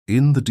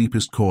In the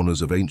deepest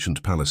corners of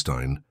ancient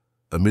Palestine,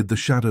 amid the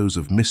shadows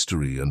of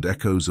mystery and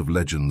echoes of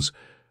legends,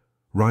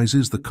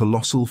 rises the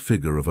colossal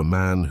figure of a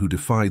man who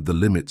defied the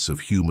limits of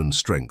human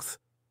strength,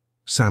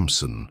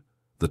 Samson,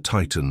 the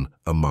Titan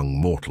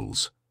among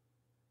mortals.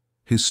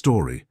 His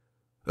story,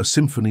 a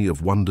symphony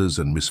of wonders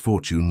and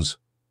misfortunes,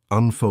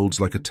 unfolds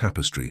like a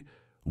tapestry,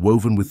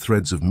 woven with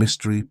threads of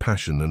mystery,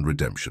 passion, and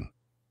redemption.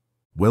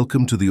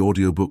 Welcome to the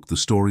audiobook The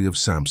Story of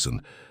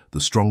Samson,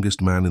 the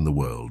strongest man in the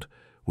world,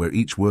 where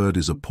each word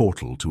is a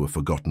portal to a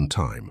forgotten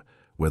time,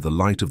 where the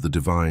light of the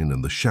divine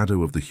and the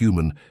shadow of the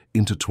human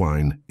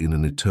intertwine in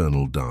an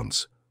eternal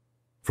dance.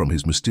 From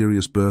his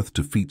mysterious birth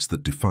to feats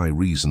that defy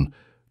reason,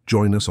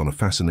 join us on a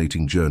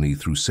fascinating journey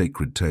through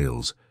sacred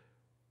tales.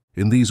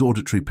 In these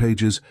auditory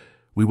pages,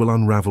 we will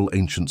unravel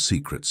ancient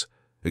secrets,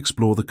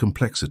 explore the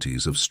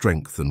complexities of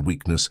strength and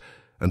weakness,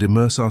 and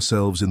immerse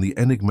ourselves in the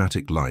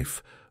enigmatic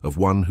life of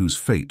one whose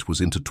fate was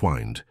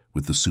intertwined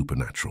with the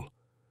supernatural.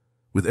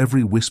 With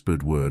every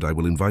whispered word, I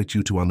will invite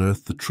you to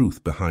unearth the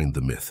truth behind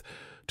the myth,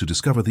 to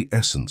discover the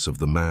essence of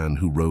the man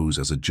who rose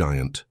as a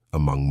giant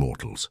among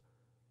mortals.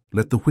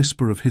 Let the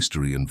whisper of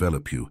history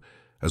envelop you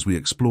as we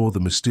explore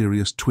the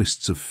mysterious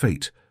twists of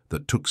fate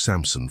that took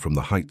Samson from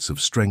the heights of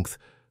strength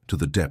to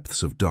the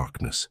depths of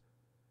darkness.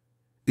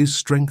 Is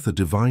strength a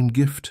divine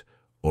gift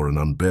or an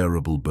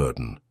unbearable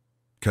burden?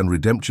 Can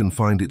redemption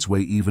find its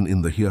way even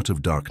in the heart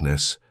of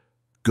darkness?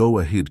 Go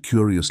ahead,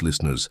 curious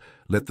listeners,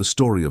 let the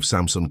story of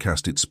Samson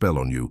cast its spell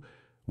on you,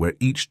 where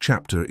each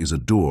chapter is a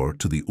door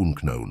to the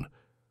unknown.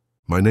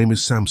 My name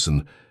is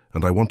Samson,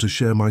 and I want to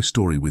share my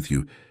story with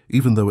you,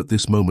 even though at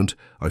this moment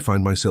I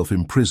find myself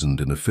imprisoned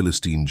in a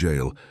Philistine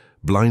jail,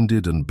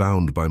 blinded and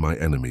bound by my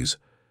enemies.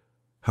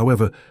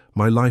 However,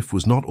 my life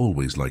was not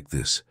always like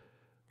this.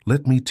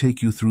 Let me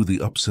take you through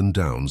the ups and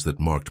downs that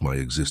marked my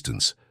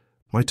existence.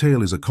 My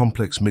tale is a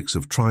complex mix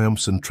of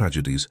triumphs and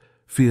tragedies,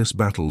 fierce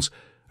battles,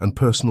 and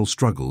personal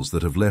struggles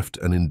that have left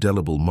an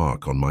indelible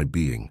mark on my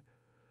being.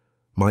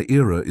 My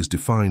era is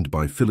defined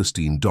by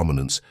Philistine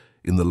dominance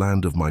in the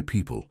land of my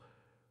people,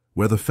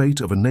 where the fate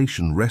of a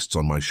nation rests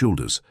on my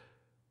shoulders.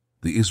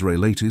 The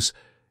Israelites,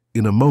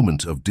 in a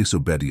moment of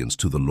disobedience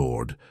to the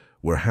Lord,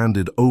 were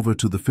handed over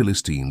to the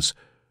Philistines,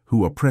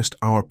 who oppressed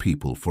our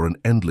people for an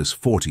endless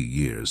 40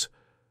 years.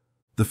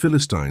 The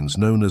Philistines,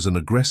 known as an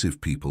aggressive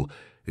people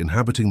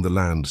inhabiting the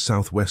land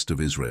southwest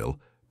of Israel,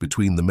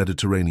 between the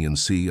Mediterranean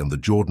Sea and the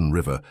Jordan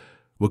River,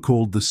 were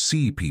called the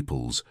Sea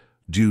Peoples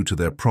due to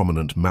their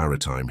prominent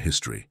maritime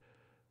history.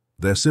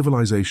 Their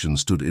civilization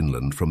stood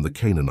inland from the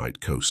Canaanite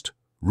coast,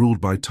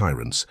 ruled by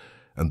tyrants,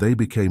 and they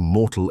became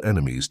mortal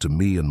enemies to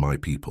me and my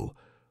people.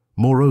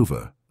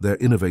 Moreover, their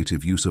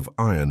innovative use of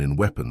iron in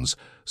weapons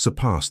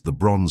surpassed the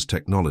bronze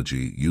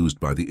technology used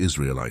by the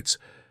Israelites,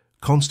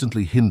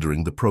 constantly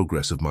hindering the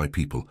progress of my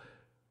people.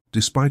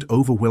 Despite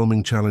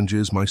overwhelming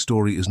challenges, my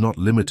story is not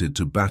limited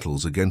to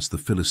battles against the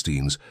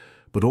Philistines,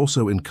 but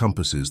also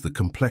encompasses the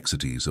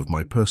complexities of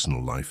my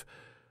personal life.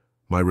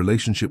 My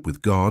relationship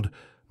with God,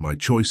 my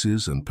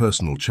choices and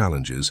personal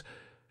challenges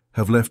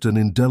have left an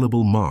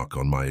indelible mark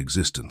on my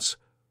existence.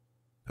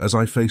 As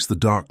I face the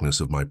darkness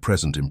of my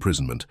present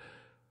imprisonment,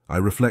 I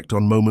reflect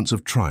on moments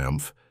of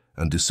triumph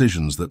and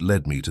decisions that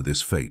led me to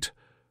this fate.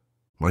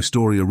 My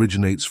story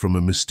originates from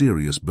a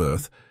mysterious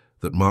birth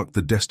that marked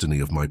the destiny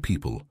of my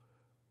people.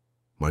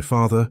 My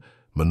father,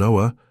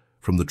 Manoah,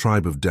 from the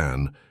tribe of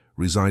Dan,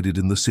 resided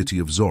in the city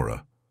of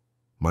Zorah.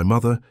 My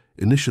mother,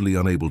 initially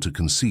unable to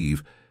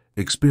conceive,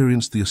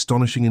 experienced the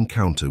astonishing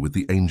encounter with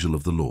the angel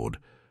of the Lord,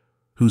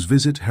 whose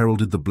visit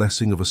heralded the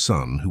blessing of a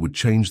son who would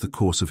change the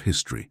course of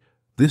history.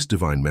 This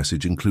divine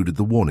message included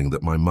the warning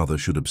that my mother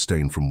should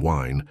abstain from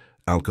wine,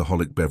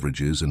 alcoholic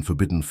beverages, and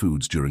forbidden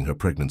foods during her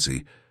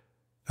pregnancy,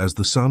 as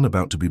the son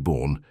about to be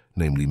born,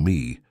 namely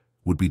me,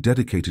 would be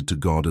dedicated to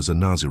God as a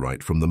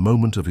Nazirite from the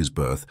moment of his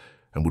birth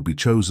and would be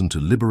chosen to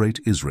liberate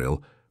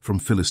Israel from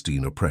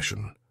Philistine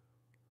oppression.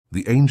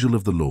 The angel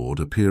of the Lord,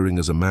 appearing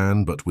as a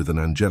man but with an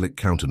angelic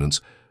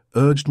countenance,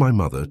 urged my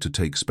mother to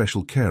take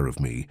special care of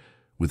me,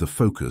 with a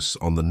focus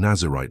on the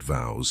Nazirite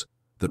vows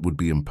that would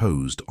be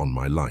imposed on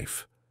my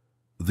life.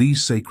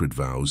 These sacred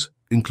vows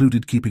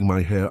included keeping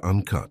my hair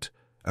uncut,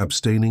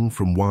 abstaining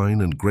from wine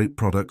and grape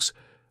products,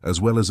 as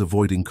well as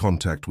avoiding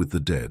contact with the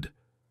dead.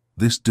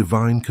 This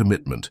divine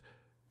commitment,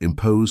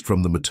 imposed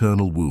from the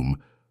maternal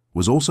womb,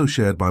 was also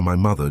shared by my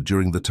mother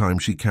during the time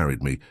she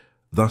carried me,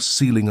 thus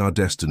sealing our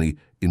destiny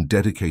in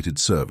dedicated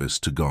service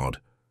to God.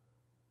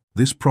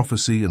 This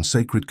prophecy and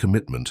sacred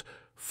commitment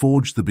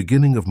forged the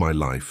beginning of my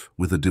life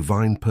with a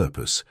divine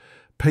purpose,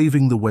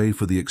 paving the way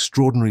for the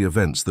extraordinary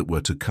events that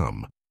were to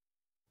come.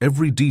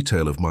 Every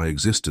detail of my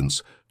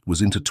existence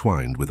was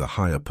intertwined with a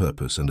higher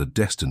purpose and a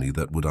destiny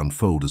that would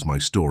unfold as my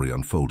story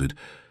unfolded,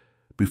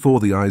 before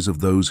the eyes of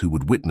those who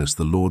would witness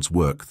the Lord's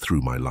work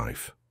through my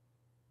life.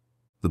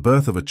 The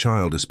birth of a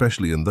child,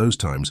 especially in those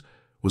times,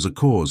 was a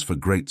cause for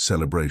great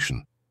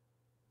celebration.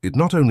 It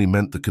not only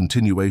meant the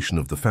continuation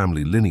of the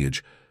family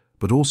lineage,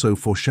 but also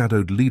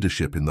foreshadowed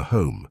leadership in the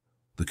home,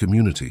 the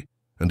community,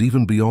 and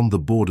even beyond the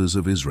borders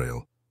of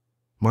Israel.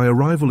 My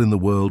arrival in the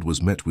world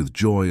was met with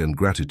joy and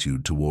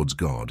gratitude towards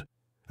God,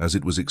 as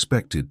it was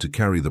expected to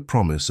carry the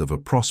promise of a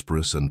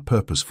prosperous and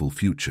purposeful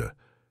future.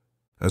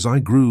 As I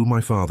grew, my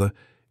father,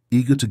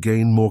 eager to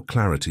gain more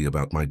clarity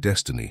about my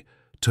destiny,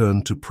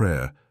 turned to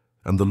prayer,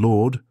 and the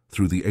Lord,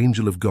 through the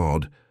angel of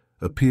God,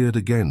 appeared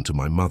again to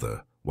my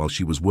mother while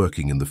she was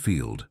working in the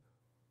field.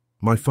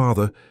 My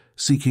father,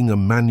 seeking a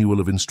manual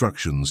of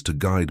instructions to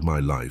guide my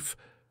life,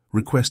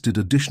 requested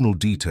additional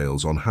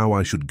details on how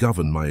I should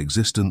govern my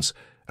existence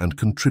and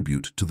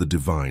contribute to the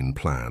divine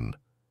plan.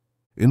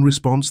 In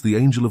response, the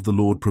angel of the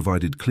Lord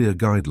provided clear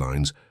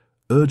guidelines,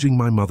 urging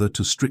my mother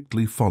to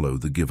strictly follow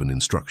the given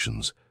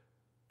instructions.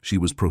 She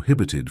was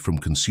prohibited from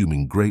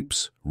consuming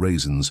grapes,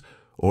 raisins,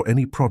 or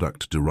any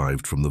product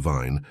derived from the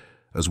vine,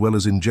 as well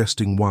as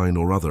ingesting wine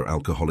or other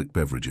alcoholic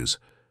beverages.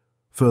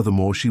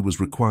 Furthermore, she was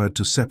required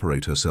to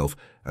separate herself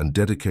and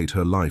dedicate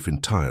her life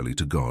entirely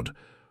to God.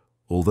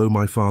 Although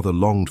my father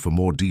longed for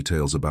more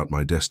details about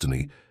my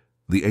destiny,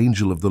 the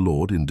angel of the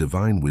Lord, in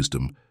divine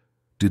wisdom,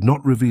 did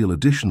not reveal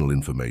additional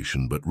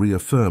information but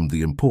reaffirmed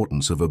the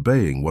importance of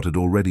obeying what had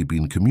already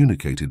been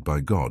communicated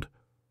by God.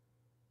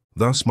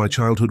 Thus, my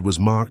childhood was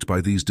marked by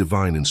these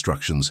divine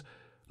instructions,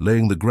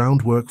 laying the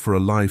groundwork for a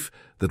life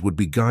that would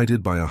be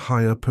guided by a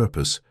higher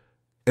purpose.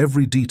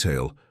 Every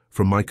detail,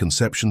 from my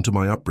conception to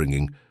my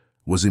upbringing,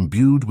 was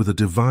imbued with a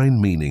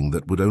divine meaning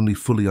that would only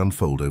fully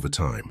unfold over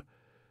time.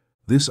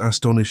 This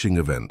astonishing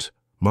event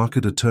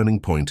marked a turning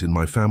point in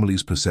my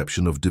family's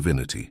perception of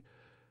divinity.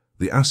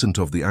 The ascent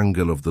of the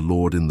angel of the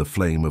Lord in the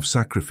flame of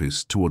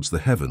sacrifice towards the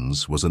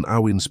heavens was an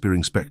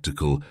awe-inspiring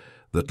spectacle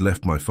that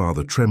left my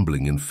father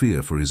trembling in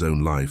fear for his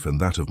own life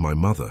and that of my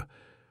mother.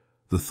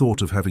 The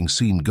thought of having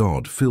seen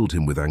God filled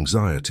him with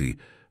anxiety,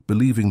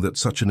 believing that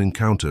such an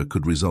encounter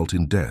could result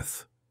in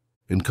death.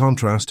 In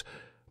contrast,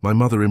 my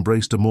mother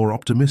embraced a more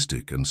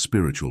optimistic and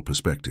spiritual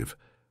perspective.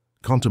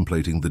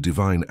 Contemplating the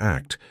divine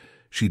act,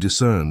 she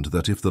discerned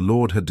that if the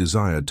Lord had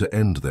desired to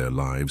end their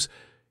lives,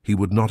 he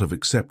would not have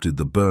accepted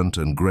the burnt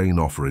and grain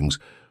offerings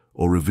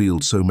or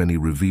revealed so many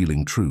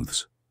revealing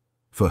truths.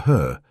 For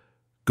her,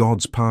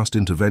 God's past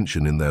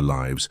intervention in their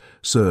lives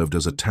served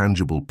as a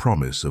tangible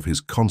promise of his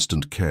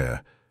constant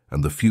care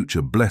and the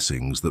future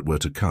blessings that were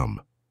to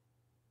come.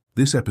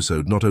 This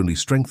episode not only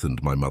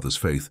strengthened my mother's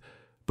faith,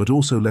 but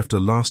also left a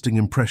lasting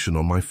impression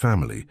on my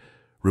family,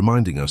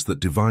 reminding us that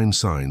divine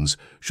signs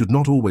should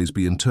not always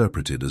be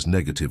interpreted as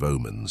negative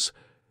omens.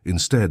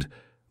 Instead,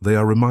 they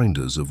are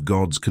reminders of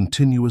God's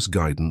continuous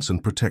guidance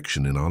and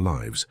protection in our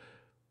lives.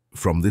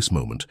 From this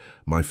moment,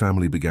 my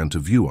family began to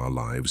view our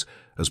lives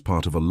as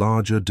part of a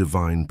larger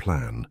divine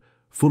plan,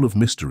 full of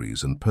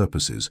mysteries and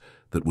purposes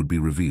that would be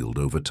revealed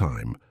over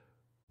time.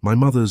 My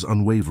mother's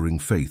unwavering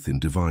faith in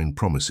divine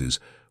promises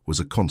was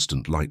a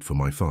constant light for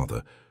my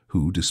father,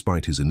 who,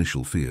 despite his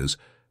initial fears,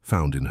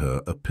 found in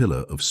her a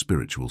pillar of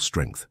spiritual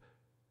strength.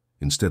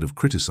 Instead of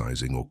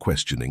criticizing or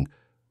questioning,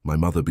 my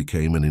mother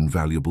became an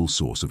invaluable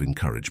source of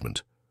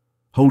encouragement,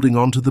 holding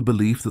on to the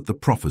belief that the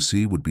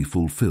prophecy would be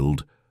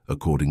fulfilled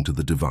according to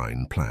the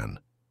divine plan.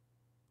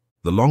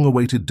 The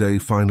long-awaited day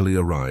finally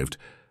arrived,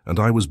 and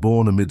I was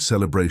born amid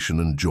celebration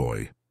and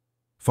joy.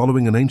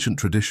 Following an ancient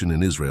tradition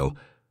in Israel,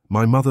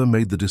 my mother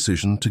made the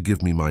decision to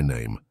give me my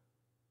name.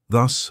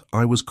 Thus,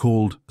 I was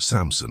called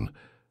Samson,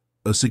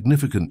 a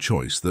significant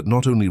choice that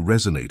not only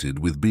resonated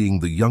with being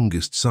the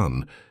youngest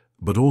son,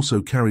 but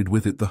also carried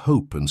with it the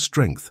hope and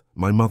strength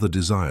my mother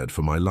desired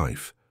for my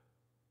life.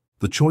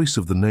 The choice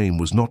of the name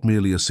was not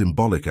merely a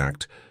symbolic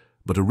act,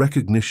 but a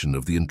recognition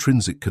of the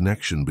intrinsic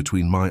connection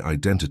between my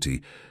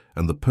identity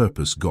and the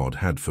purpose God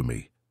had for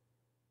me.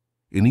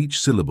 In each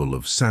syllable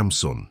of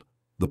Samson,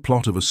 the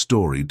plot of a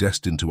story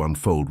destined to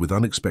unfold with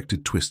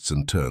unexpected twists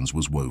and turns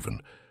was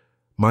woven.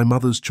 My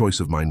mother's choice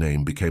of my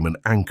name became an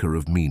anchor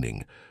of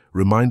meaning,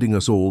 reminding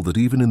us all that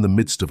even in the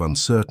midst of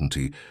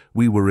uncertainty,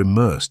 we were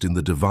immersed in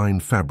the divine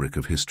fabric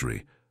of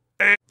history.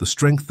 The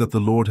strength that the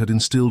Lord had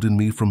instilled in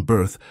me from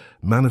birth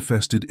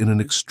manifested in an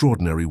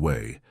extraordinary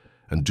way,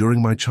 and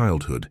during my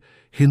childhood,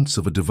 hints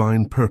of a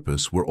divine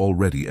purpose were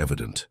already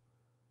evident.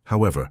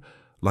 However,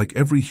 like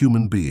every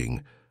human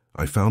being,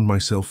 I found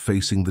myself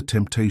facing the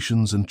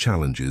temptations and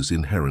challenges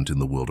inherent in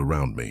the world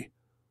around me.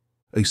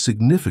 A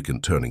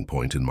significant turning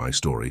point in my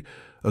story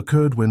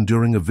occurred when,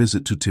 during a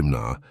visit to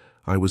Timnah,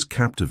 I was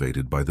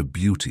captivated by the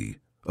beauty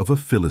of a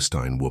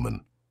Philistine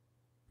woman.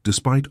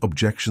 Despite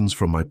objections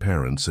from my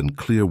parents and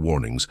clear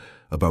warnings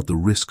about the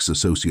risks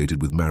associated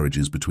with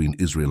marriages between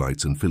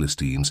Israelites and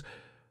Philistines,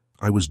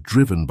 I was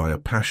driven by a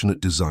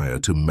passionate desire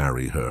to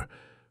marry her.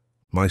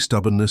 My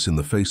stubbornness in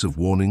the face of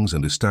warnings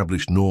and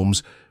established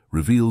norms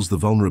reveals the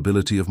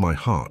vulnerability of my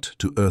heart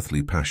to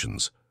earthly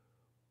passions.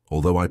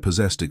 Although I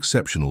possessed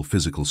exceptional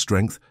physical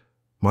strength,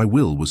 my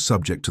will was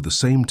subject to the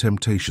same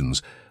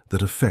temptations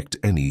that affect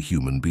any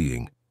human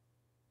being.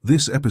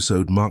 This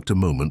episode marked a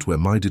moment where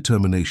my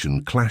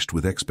determination clashed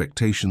with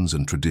expectations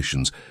and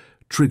traditions,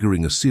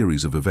 triggering a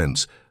series of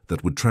events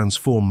that would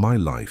transform my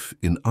life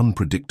in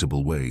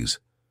unpredictable ways.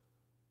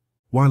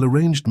 While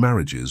arranged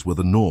marriages were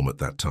the norm at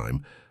that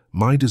time,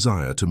 my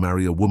desire to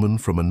marry a woman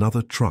from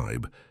another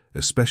tribe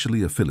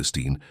especially a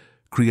Philistine,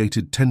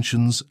 created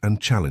tensions and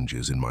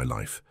challenges in my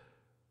life.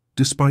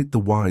 Despite the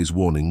wise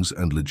warnings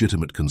and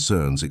legitimate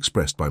concerns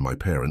expressed by my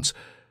parents,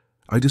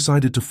 I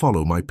decided to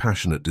follow my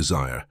passionate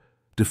desire,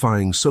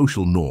 defying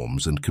social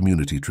norms and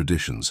community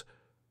traditions.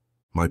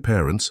 My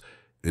parents,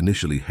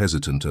 initially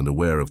hesitant and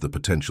aware of the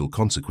potential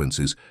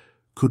consequences,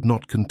 could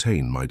not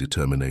contain my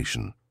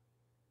determination.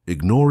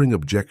 Ignoring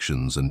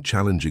objections and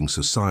challenging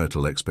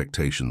societal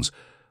expectations,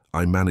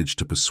 I managed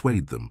to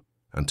persuade them,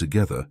 and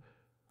together,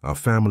 our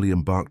family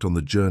embarked on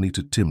the journey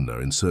to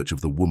Timnah in search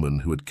of the woman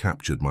who had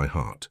captured my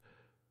heart.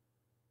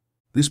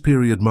 This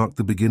period marked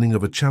the beginning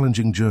of a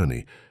challenging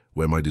journey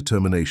where my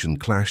determination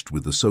clashed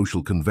with the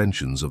social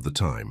conventions of the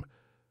time.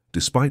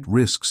 Despite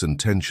risks and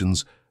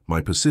tensions, my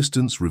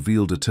persistence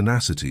revealed a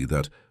tenacity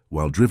that,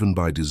 while driven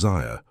by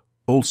desire,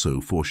 also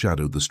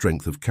foreshadowed the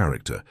strength of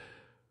character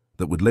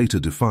that would later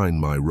define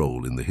my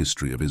role in the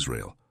history of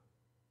Israel.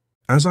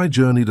 As I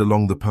journeyed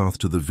along the path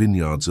to the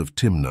vineyards of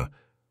Timnah,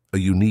 a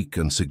unique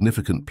and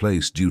significant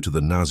place due to the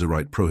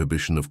Nazirite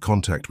prohibition of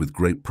contact with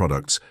grape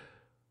products,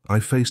 I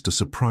faced a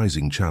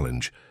surprising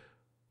challenge.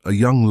 A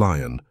young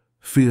lion,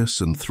 fierce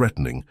and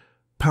threatening,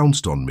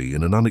 pounced on me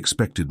in an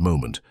unexpected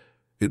moment.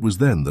 It was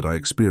then that I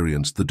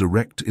experienced the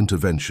direct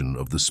intervention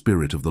of the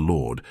Spirit of the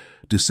Lord,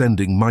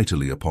 descending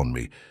mightily upon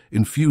me,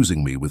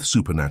 infusing me with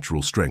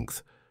supernatural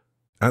strength.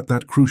 At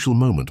that crucial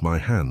moment, my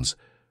hands,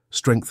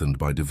 strengthened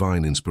by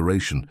divine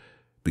inspiration,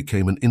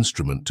 became an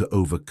instrument to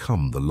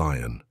overcome the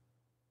lion.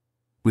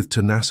 With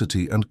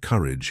tenacity and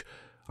courage,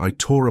 I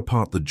tore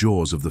apart the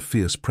jaws of the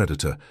fierce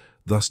predator,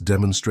 thus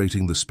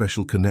demonstrating the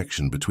special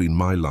connection between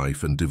my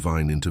life and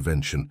divine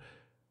intervention.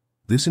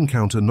 This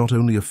encounter not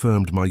only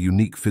affirmed my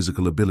unique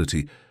physical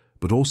ability,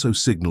 but also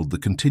signaled the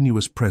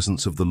continuous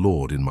presence of the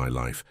Lord in my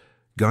life,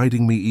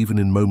 guiding me even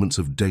in moments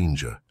of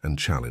danger and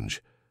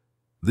challenge.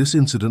 This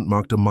incident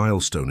marked a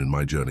milestone in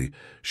my journey,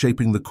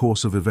 shaping the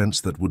course of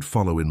events that would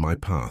follow in my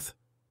path.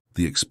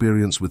 The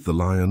experience with the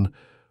lion,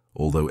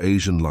 although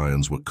Asian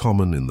lions were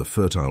common in the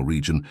fertile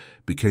region,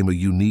 became a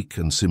unique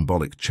and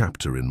symbolic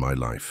chapter in my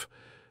life.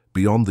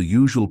 Beyond the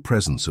usual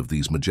presence of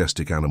these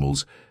majestic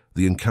animals,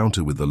 the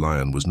encounter with the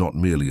lion was not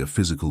merely a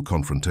physical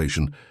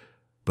confrontation,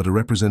 but a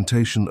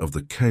representation of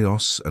the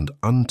chaos and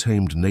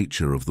untamed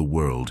nature of the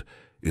world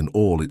in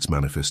all its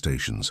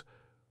manifestations.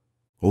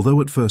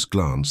 Although at first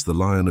glance the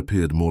lion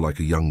appeared more like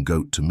a young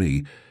goat to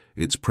me,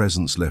 its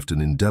presence left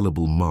an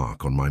indelible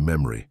mark on my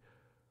memory.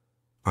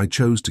 I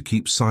chose to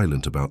keep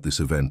silent about this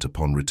event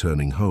upon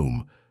returning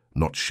home,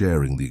 not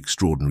sharing the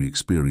extraordinary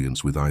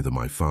experience with either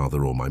my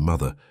father or my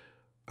mother.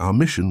 Our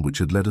mission, which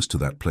had led us to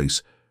that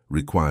place,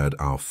 required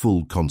our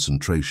full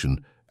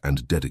concentration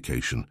and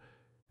dedication.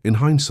 In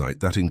hindsight,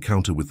 that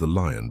encounter with the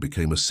lion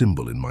became a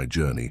symbol in my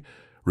journey,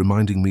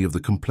 reminding me of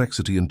the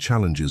complexity and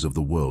challenges of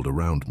the world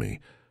around me.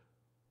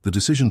 The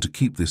decision to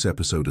keep this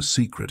episode a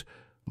secret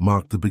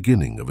marked the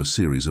beginning of a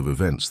series of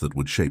events that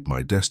would shape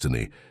my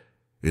destiny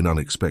in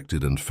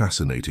unexpected and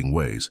fascinating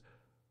ways.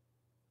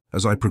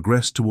 As I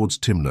progressed towards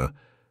Timnah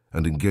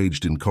and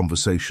engaged in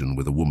conversation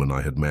with a woman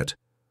I had met,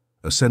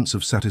 a sense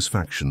of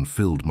satisfaction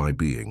filled my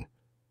being.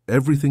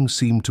 Everything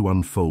seemed to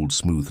unfold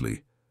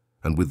smoothly,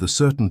 and with the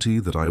certainty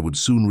that I would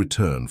soon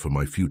return for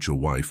my future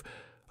wife,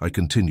 I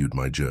continued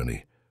my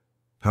journey.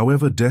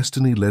 However,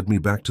 destiny led me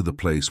back to the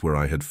place where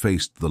I had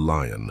faced the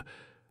lion,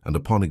 and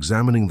upon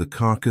examining the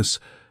carcass,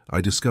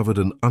 I discovered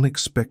an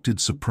unexpected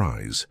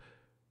surprise.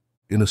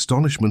 In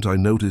astonishment, I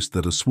noticed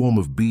that a swarm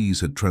of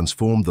bees had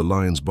transformed the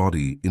lion's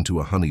body into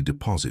a honey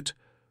deposit.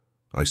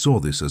 I saw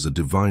this as a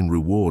divine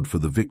reward for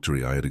the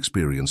victory I had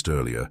experienced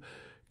earlier.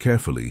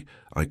 Carefully,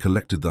 I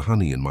collected the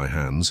honey in my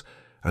hands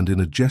and, in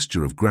a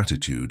gesture of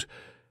gratitude,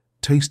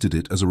 tasted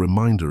it as a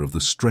reminder of the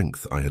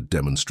strength I had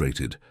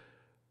demonstrated.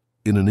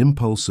 In an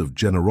impulse of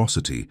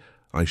generosity,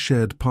 I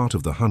shared part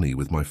of the honey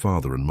with my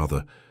father and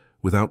mother,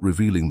 without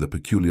revealing the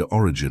peculiar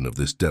origin of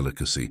this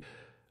delicacy,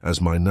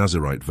 as my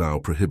Nazirite vow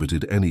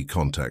prohibited any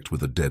contact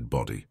with a dead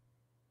body.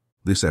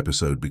 This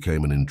episode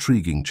became an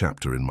intriguing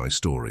chapter in my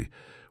story,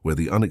 where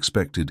the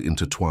unexpected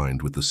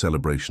intertwined with the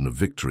celebration of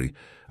victory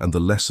and the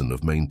lesson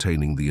of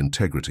maintaining the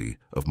integrity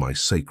of my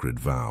sacred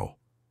vow.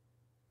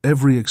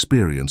 Every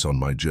experience on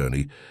my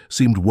journey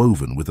seemed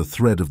woven with a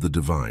thread of the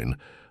divine,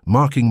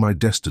 marking my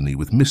destiny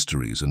with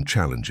mysteries and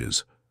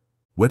challenges.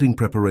 Wedding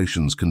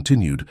preparations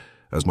continued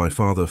as my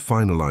father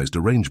finalized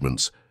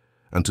arrangements,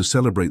 and to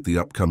celebrate the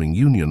upcoming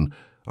union,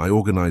 I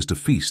organized a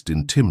feast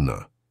in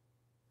Timnah.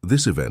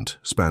 This event,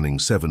 spanning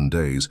 7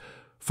 days,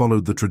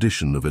 followed the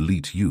tradition of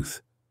elite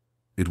youth.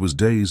 It was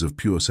days of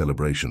pure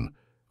celebration,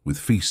 with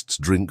feasts,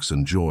 drinks,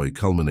 and joy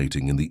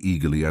culminating in the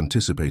eagerly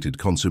anticipated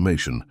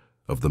consummation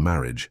of the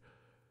marriage.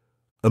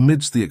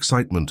 Amidst the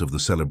excitement of the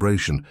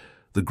celebration,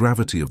 the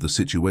gravity of the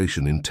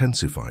situation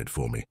intensified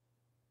for me.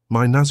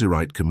 My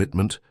Nazirite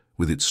commitment,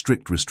 with its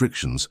strict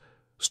restrictions,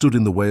 stood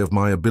in the way of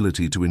my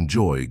ability to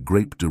enjoy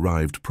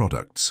grape-derived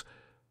products.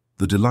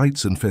 The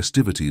delights and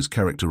festivities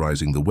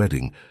characterizing the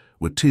wedding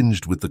were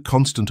tinged with the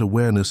constant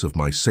awareness of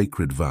my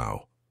sacred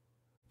vow.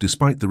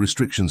 Despite the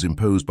restrictions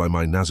imposed by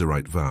my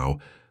Nazirite vow,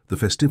 the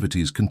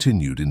festivities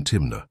continued in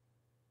Timna.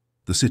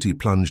 The city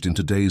plunged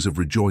into days of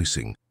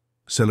rejoicing,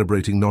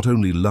 celebrating not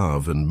only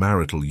love and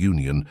marital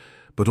union,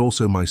 but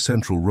also my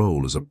central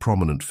role as a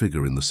prominent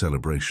figure in the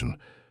celebration.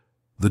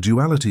 The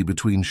duality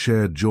between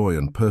shared joy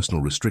and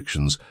personal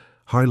restrictions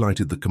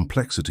highlighted the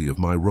complexity of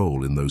my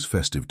role in those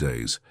festive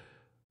days.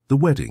 The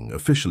wedding,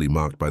 officially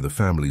marked by the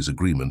family's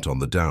agreement on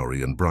the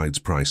dowry and bride's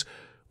price,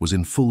 was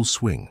in full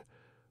swing.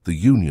 The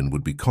union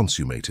would be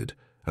consummated,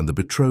 and the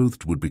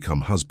betrothed would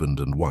become husband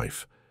and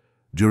wife.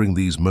 During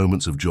these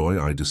moments of joy,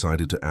 I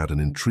decided to add an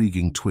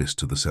intriguing twist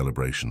to the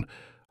celebration.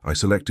 I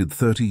selected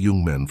 30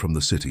 young men from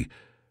the city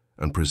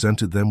and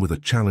presented them with a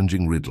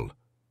challenging riddle.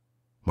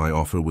 My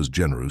offer was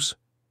generous.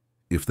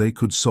 If they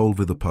could solve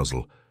the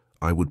puzzle,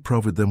 I would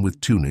provide them with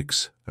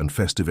tunics and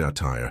festive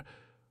attire.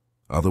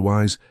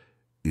 Otherwise,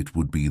 it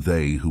would be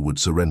they who would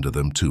surrender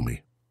them to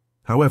me.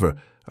 However,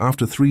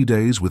 after 3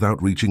 days without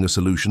reaching a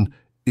solution,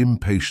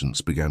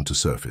 impatience began to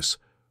surface.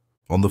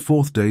 On the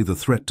 4th day, the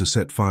threat to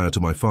set fire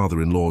to my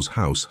father-in-law's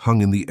house hung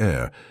in the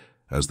air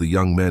as the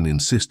young men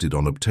insisted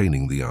on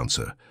obtaining the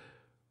answer.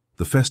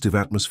 The festive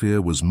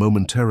atmosphere was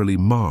momentarily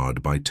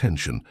marred by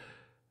tension,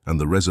 and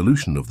the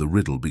resolution of the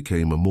riddle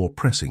became a more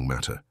pressing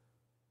matter.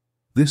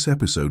 This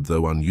episode,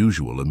 though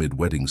unusual amid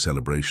wedding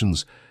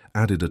celebrations,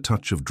 added a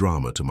touch of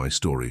drama to my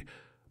story,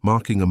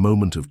 marking a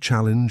moment of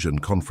challenge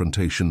and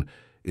confrontation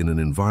in an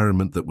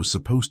environment that was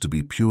supposed to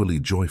be purely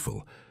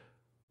joyful.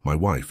 My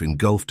wife,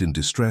 engulfed in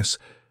distress,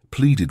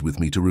 pleaded with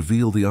me to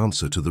reveal the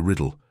answer to the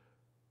riddle.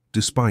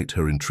 Despite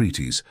her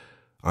entreaties,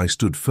 I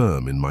stood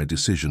firm in my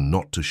decision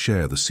not to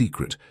share the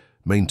secret,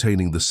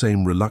 maintaining the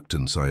same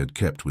reluctance I had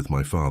kept with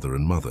my father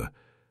and mother.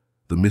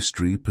 The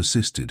mystery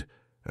persisted,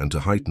 and to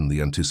heighten the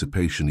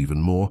anticipation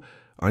even more,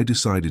 I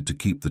decided to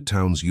keep the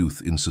town's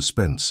youth in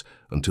suspense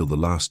until the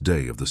last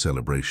day of the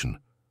celebration.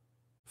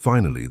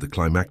 Finally, the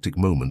climactic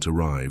moment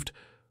arrived.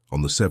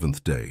 On the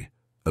 7th day,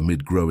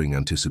 amid growing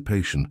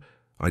anticipation,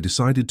 I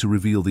decided to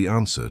reveal the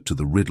answer to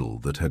the riddle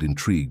that had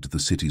intrigued the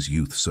city's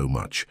youth so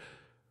much.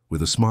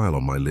 With a smile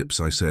on my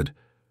lips, I said,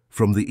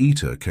 "From the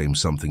eater came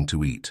something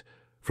to eat.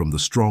 From the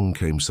strong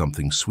came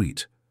something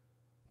sweet."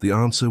 The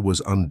answer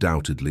was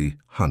undoubtedly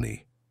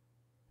honey.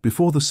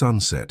 Before the sun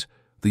set,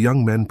 the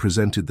young men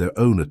presented their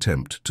own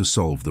attempt to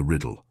solve the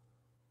riddle.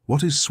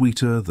 What is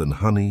sweeter than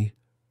honey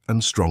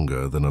and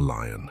stronger than a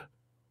lion?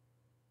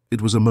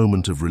 It was a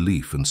moment of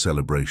relief and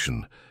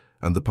celebration,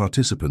 and the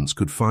participants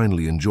could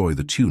finally enjoy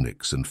the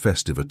tunics and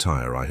festive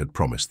attire I had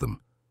promised them.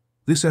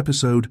 This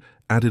episode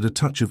added a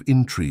touch of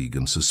intrigue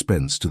and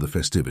suspense to the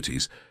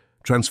festivities,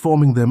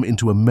 transforming them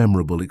into a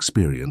memorable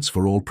experience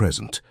for all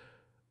present.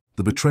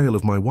 The betrayal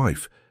of my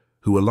wife,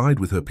 who allied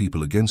with her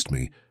people against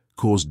me,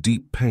 caused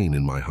deep pain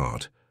in my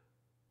heart.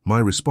 My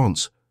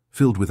response,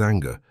 filled with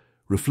anger,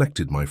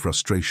 reflected my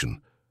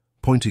frustration,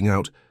 pointing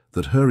out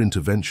that her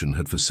intervention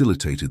had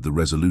facilitated the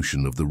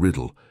resolution of the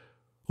riddle.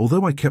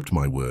 Although I kept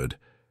my word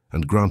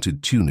and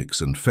granted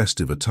tunics and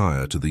festive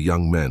attire to the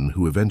young men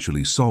who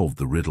eventually solved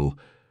the riddle,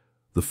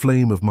 the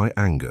flame of my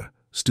anger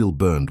still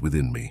burned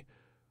within me.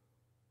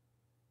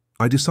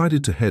 I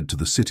decided to head to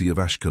the city of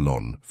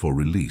Ashkelon for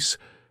release,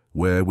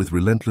 where, with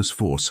relentless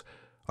force,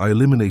 I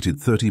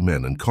eliminated 30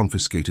 men and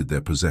confiscated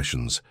their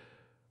possessions.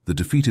 The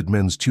defeated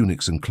men's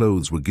tunics and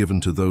clothes were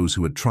given to those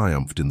who had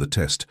triumphed in the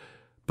test,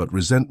 but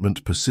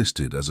resentment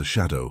persisted as a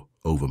shadow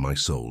over my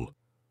soul.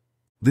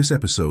 This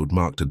episode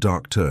marked a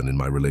dark turn in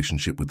my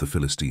relationship with the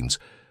Philistines,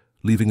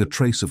 leaving a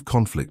trace of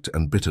conflict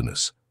and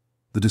bitterness.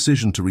 The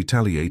decision to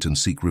retaliate and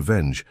seek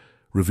revenge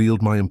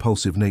revealed my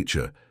impulsive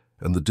nature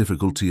and the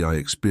difficulty I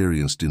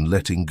experienced in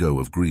letting go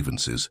of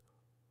grievances.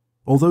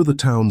 Although the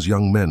town's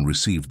young men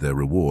received their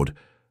reward,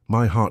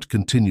 my heart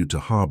continued to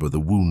harbor the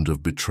wound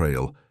of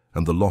betrayal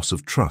and the loss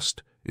of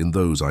trust in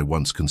those I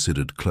once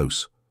considered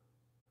close.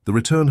 The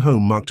return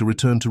home marked a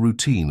return to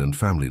routine and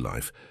family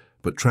life,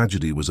 but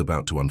tragedy was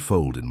about to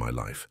unfold in my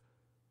life.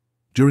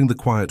 During the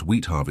quiet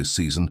wheat harvest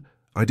season,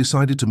 I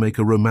decided to make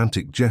a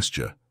romantic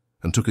gesture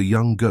and took a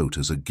young goat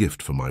as a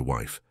gift for my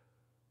wife.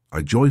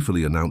 I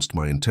joyfully announced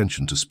my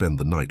intention to spend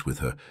the night with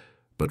her,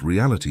 but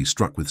reality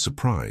struck with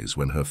surprise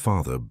when her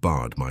father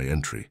barred my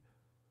entry.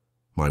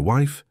 My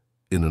wife,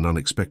 in an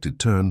unexpected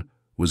turn,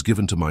 was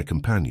given to my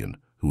companion,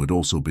 who had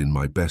also been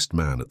my best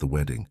man at the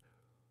wedding.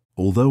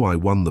 Although I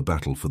won the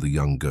battle for the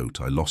young goat,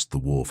 I lost the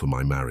war for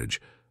my marriage.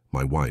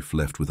 My wife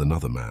left with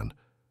another man.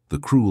 The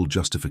cruel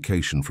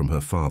justification from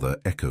her father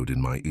echoed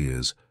in my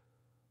ears.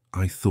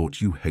 "I thought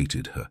you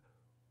hated her."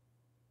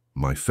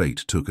 My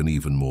fate took an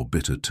even more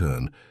bitter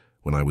turn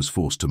when I was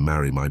forced to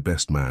marry my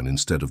best man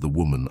instead of the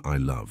woman I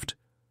loved.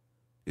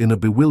 In a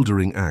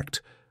bewildering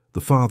act,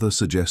 the father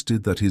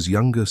suggested that his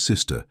younger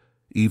sister,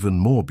 even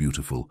more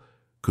beautiful,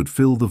 could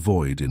fill the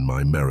void in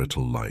my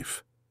marital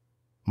life.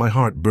 My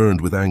heart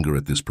burned with anger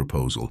at this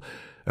proposal,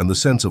 and the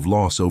sense of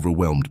loss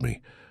overwhelmed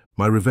me.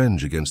 My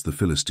revenge against the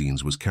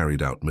Philistines was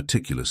carried out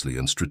meticulously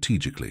and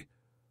strategically.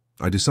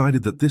 I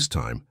decided that this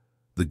time,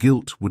 the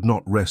guilt would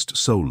not rest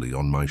solely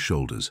on my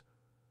shoulders.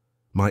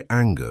 My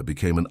anger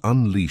became an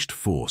unleashed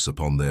force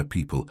upon their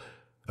people,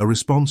 a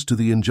response to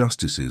the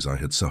injustices I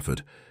had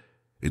suffered.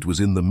 It was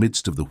in the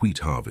midst of the wheat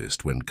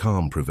harvest, when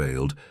calm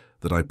prevailed,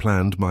 that I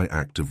planned my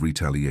act of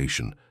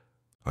retaliation.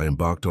 I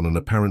embarked on an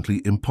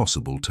apparently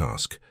impossible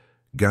task,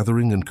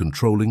 gathering and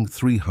controlling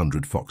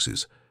 300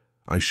 foxes.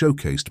 I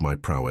showcased my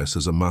prowess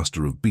as a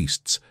master of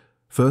beasts,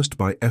 first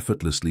by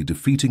effortlessly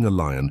defeating a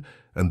lion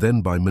and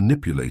then by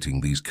manipulating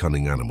these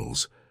cunning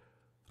animals.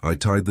 I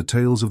tied the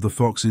tails of the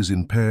foxes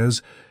in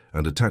pairs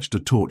and attached a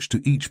torch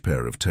to each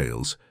pair of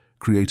tails,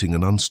 creating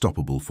an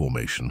unstoppable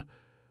formation.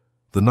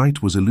 The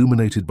night was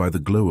illuminated by the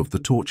glow of the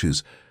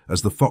torches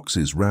as the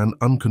foxes ran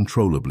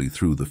uncontrollably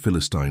through the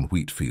Philistine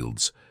wheat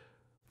fields.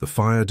 The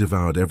fire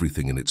devoured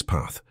everything in its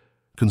path,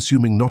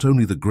 consuming not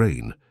only the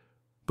grain,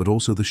 but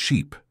also the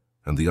sheep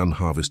and the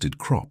unharvested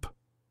crop.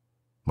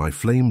 My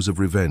flames of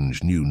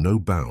revenge knew no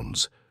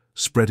bounds,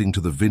 spreading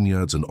to the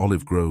vineyards and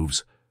olive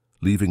groves,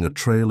 leaving a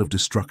trail of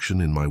destruction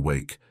in my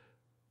wake.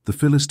 The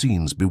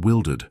Philistines,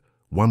 bewildered,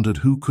 wondered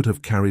who could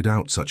have carried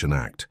out such an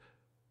act.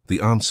 The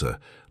answer,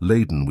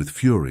 laden with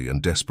fury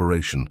and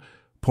desperation,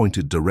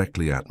 pointed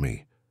directly at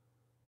me.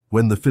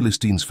 When the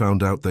Philistines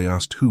found out, they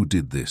asked who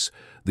did this.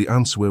 The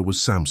answer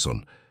was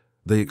Samson.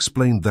 They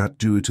explained that,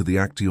 due to the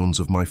actions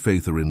of my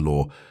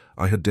father-in-law,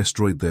 I had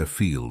destroyed their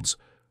fields.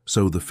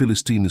 So the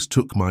Philistines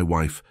took my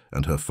wife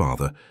and her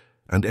father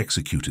and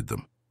executed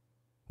them.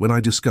 When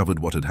I discovered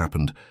what had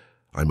happened,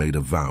 I made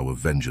a vow of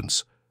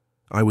vengeance.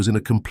 I was in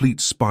a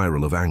complete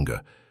spiral of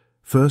anger.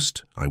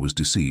 First, I was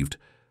deceived.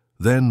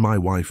 Then my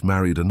wife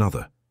married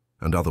another,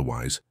 and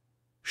otherwise,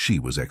 she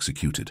was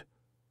executed.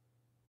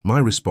 My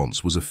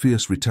response was a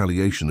fierce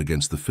retaliation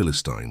against the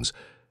Philistines,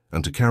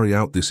 and to carry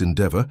out this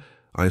endeavor,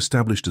 I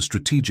established a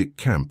strategic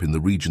camp in the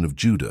region of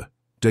Judah,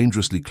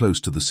 dangerously close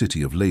to the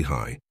city of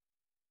Lehi.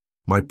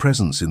 My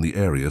presence in the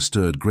area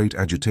stirred great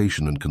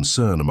agitation and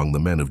concern among the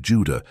men of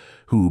Judah,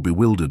 who,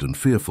 bewildered and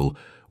fearful,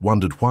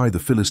 wondered why the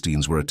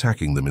Philistines were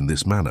attacking them in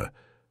this manner.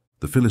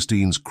 The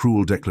Philistines'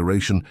 cruel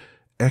declaration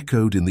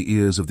echoed in the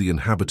ears of the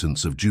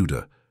inhabitants of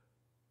Judah.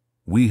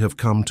 "We have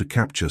come to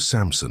capture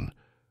Samson.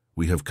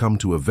 We have come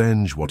to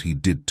avenge what he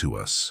did to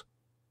us."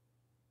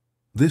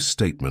 This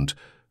statement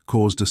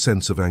caused a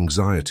sense of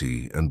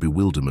anxiety and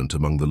bewilderment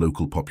among the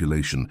local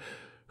population,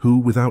 who,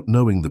 without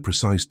knowing the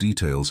precise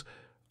details,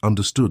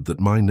 understood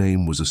that my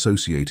name was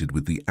associated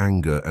with the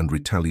anger and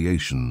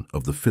retaliation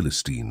of the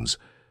Philistines.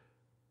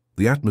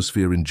 The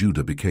atmosphere in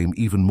Judah became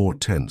even more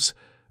tense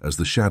as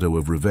the shadow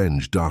of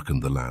revenge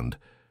darkened the land,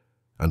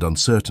 and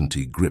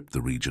uncertainty gripped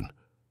the region.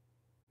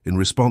 In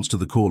response to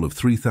the call of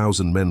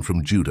 3,000 men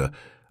from Judah,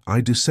 I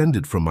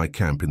descended from my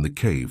camp in the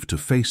cave to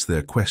face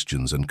their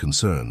questions and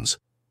concerns.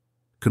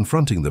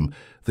 Confronting them,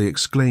 they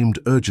exclaimed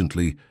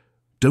urgently,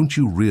 "Don't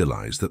you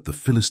realize that the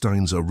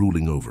Philistines are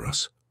ruling over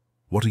us?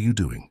 What are you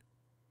doing?"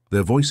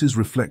 Their voices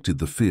reflected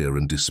the fear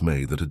and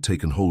dismay that had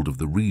taken hold of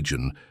the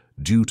region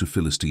due to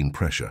Philistine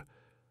pressure.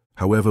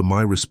 However,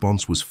 my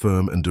response was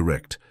firm and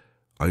direct.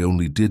 I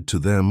only did to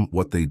them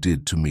what they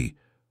did to me.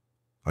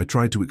 I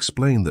tried to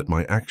explain that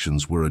my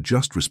actions were a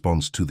just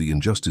response to the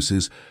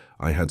injustices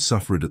I had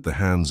suffered at the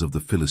hands of the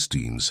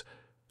Philistines.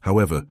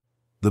 However,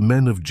 the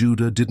men of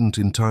Judah didn't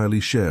entirely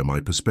share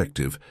my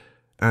perspective,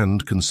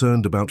 and,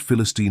 concerned about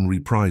Philistine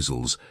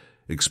reprisals,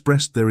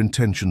 expressed their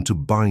intention to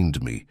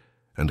bind me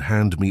and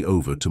hand me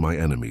over to my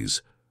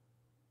enemies.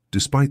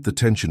 Despite the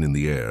tension in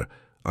the air,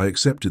 I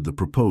accepted the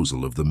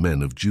proposal of the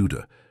men of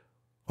Judah,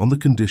 on the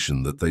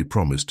condition that they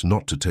promised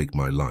not to take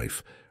my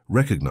life.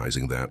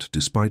 Recognizing that,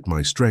 despite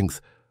my strength,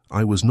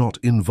 I was not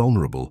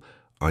invulnerable,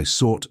 I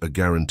sought a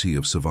guarantee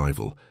of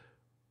survival.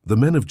 The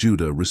men of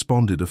Judah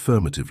responded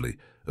affirmatively,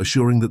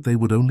 assuring that they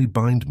would only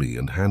bind me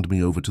and hand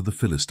me over to the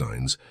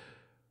Philistines,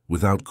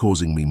 without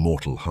causing me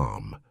mortal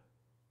harm.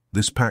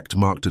 This pact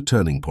marked a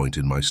turning point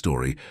in my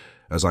story,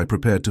 as I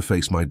prepared to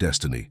face my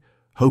destiny,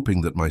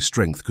 hoping that my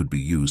strength could be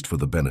used for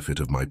the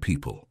benefit of my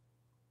people.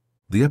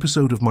 The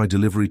episode of my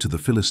delivery to the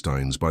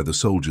Philistines by the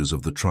soldiers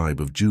of the tribe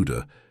of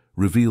Judah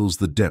reveals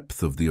the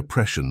depth of the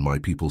oppression my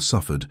people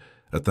suffered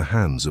at the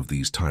hands of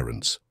these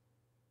tyrants.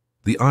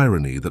 The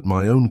irony that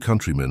my own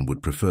countrymen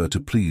would prefer to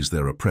please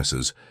their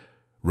oppressors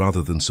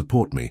rather than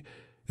support me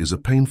is a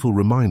painful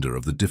reminder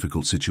of the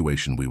difficult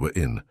situation we were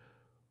in.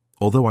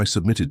 Although I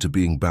submitted to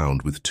being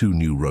bound with 2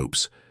 new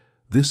ropes,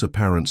 this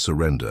apparent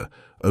surrender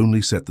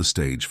only set the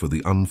stage for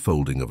the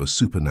unfolding of a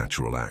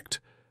supernatural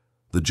act.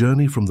 The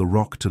journey from the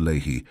rock to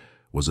Lehi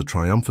was a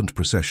triumphant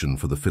procession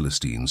for the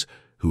Philistines,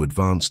 who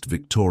advanced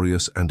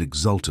victorious and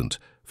exultant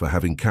for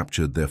having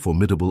captured their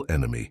formidable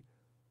enemy.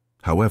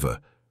 However,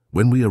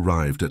 when we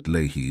arrived at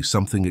Lehi,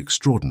 something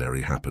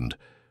extraordinary happened.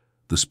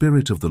 The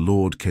Spirit of the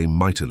Lord came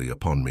mightily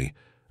upon me,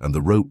 and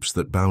the ropes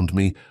that bound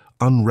me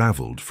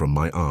unraveled from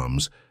my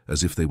arms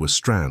as if they were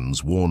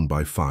strands worn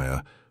by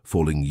fire,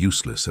 falling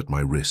useless at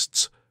my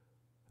wrists.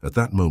 At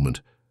that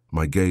moment,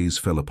 my gaze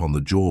fell upon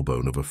the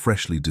jawbone of a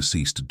freshly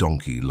deceased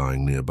donkey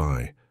lying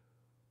nearby.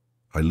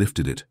 I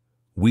lifted it,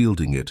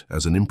 wielding it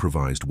as an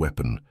improvised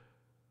weapon.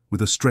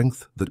 With a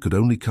strength that could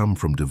only come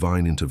from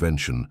divine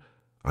intervention,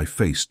 I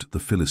faced the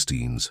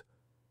Philistines.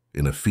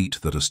 In a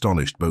feat that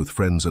astonished both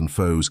friends and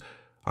foes,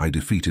 I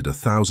defeated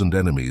 1,000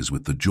 enemies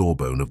with the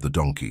jawbone of the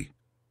donkey.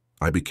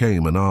 I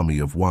became an army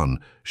of one,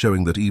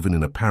 showing that even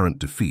in apparent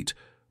defeat,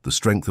 the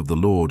strength of the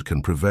Lord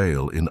can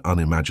prevail in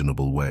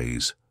unimaginable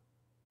ways.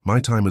 My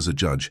time as a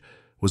judge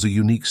was a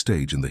unique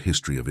stage in the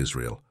history of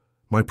Israel.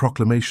 My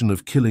proclamation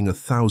of killing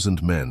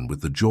 1,000 men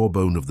with the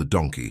jawbone of the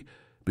donkey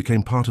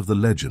became part of the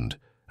legend,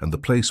 and the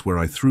place where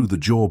I threw the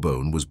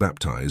jawbone was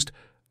baptized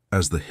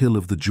as the Hill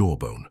of the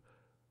Jawbone,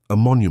 a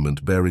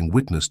monument bearing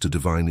witness to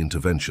divine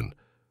intervention.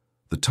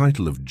 The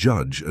title of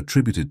judge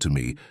attributed to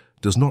me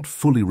does not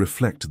fully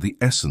reflect the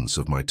essence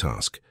of my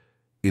task.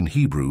 In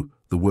Hebrew,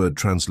 the word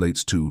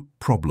translates to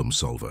problem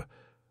solver,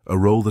 a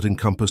role that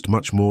encompassed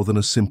much more than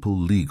a simple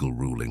legal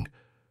ruling.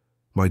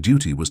 My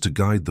duty was to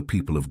guide the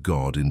people of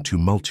God in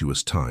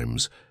tumultuous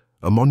times,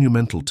 a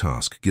monumental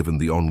task given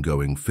the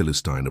ongoing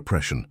Philistine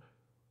oppression.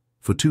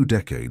 For 2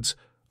 decades,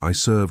 I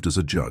served as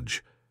a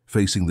judge,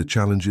 facing the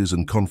challenges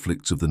and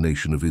conflicts of the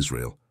nation of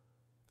Israel.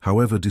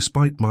 However,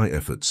 despite my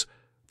efforts,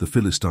 the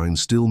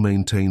Philistines still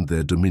maintained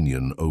their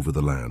dominion over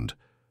the land.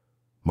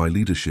 My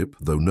leadership,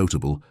 though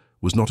notable,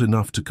 was not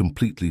enough to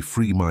completely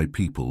free my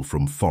people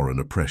from foreign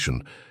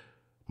oppression.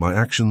 My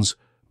actions,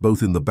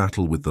 both in the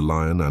battle with the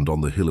lion and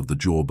on the Hill of the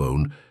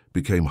Jawbone,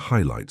 became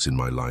highlights in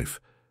my life,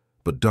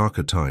 but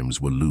darker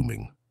times were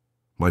looming.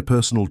 My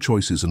personal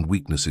choices and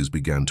weaknesses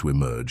began to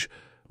emerge,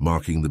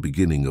 marking the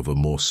beginning of a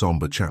more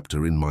somber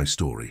chapter in my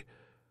story.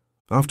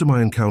 After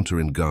my encounter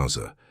in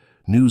Gaza,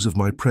 news of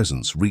my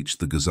presence reached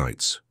the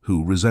Gazites,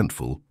 who,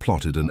 resentful,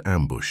 plotted an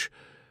ambush.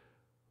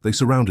 They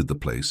surrounded the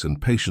place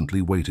and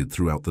patiently waited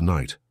throughout the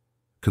night,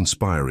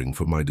 conspiring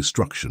for my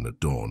destruction at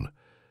dawn.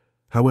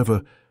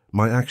 However,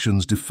 my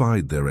actions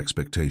defied their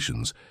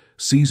expectations.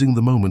 Seizing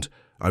the moment,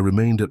 I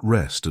remained at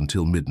rest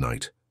until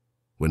midnight.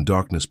 When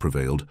darkness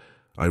prevailed,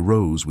 I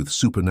rose with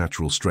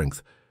supernatural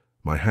strength.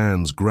 My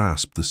hands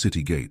grasped the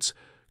city gates,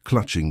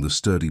 clutching the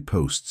sturdy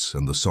posts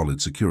and the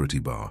solid security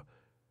bar.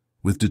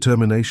 With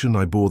determination,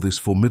 I bore this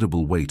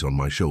formidable weight on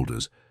my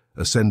shoulders,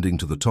 ascending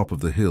to the top of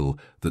the hill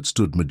that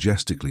stood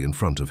majestically in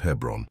front of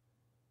Hebron.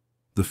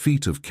 The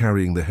feat of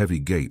carrying the heavy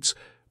gates,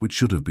 which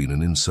should have been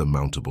an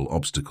insurmountable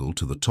obstacle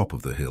to the top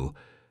of the hill,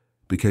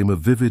 became a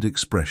vivid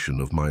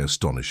expression of my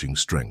astonishing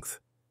strength.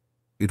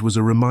 It was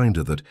a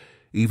reminder that,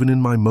 even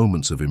in my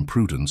moments of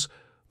imprudence,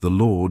 the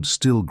Lord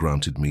still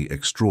granted me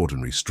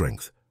extraordinary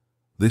strength.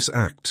 This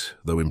act,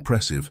 though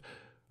impressive,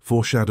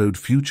 foreshadowed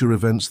future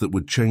events that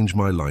would change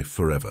my life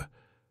forever.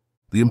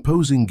 The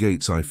imposing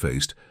gates I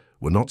faced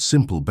were not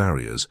simple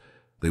barriers.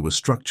 They were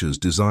structures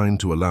designed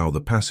to allow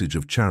the passage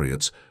of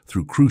chariots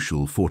through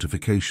crucial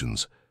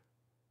fortifications.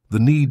 The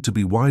need to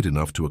be wide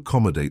enough to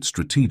accommodate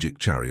strategic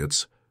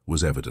chariots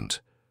was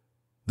evident.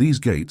 These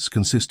gates,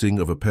 consisting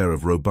of a pair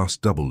of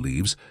robust double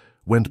leaves,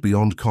 went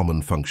beyond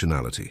common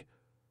functionality.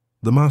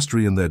 The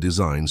mastery in their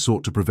design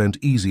sought to prevent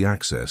easy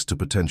access to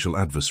potential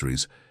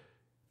adversaries.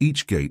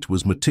 Each gate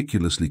was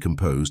meticulously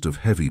composed of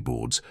heavy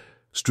boards,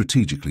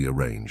 strategically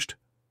arranged.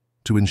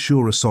 To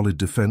ensure a solid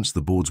defense,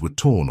 the boards were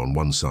torn on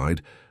one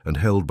side and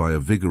held by a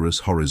vigorous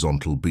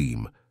horizontal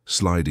beam,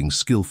 sliding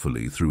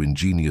skillfully through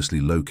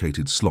ingeniously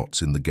located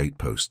slots in the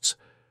gateposts.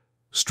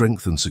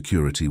 Strength and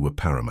security were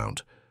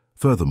paramount.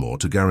 Furthermore,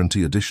 to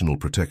guarantee additional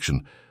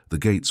protection, the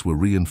gates were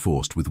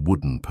reinforced with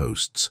wooden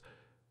posts.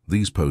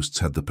 These posts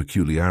had the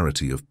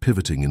peculiarity of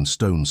pivoting in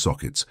stone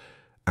sockets,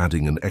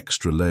 adding an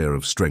extra layer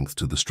of strength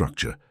to the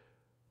structure.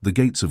 The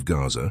gates of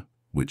Gaza,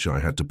 which I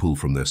had to pull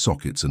from their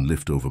sockets and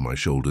lift over my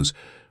shoulders,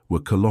 were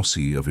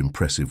colossi of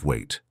impressive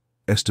weight,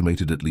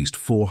 estimated at least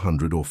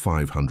 400 or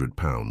 500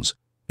 pounds,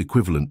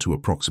 equivalent to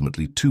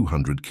approximately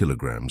 200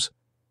 kilograms.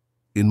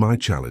 In my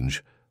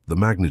challenge, the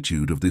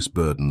magnitude of this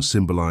burden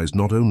symbolized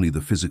not only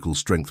the physical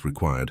strength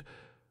required,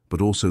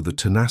 but also the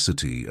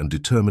tenacity and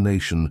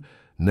determination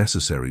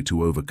necessary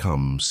to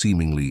overcome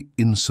seemingly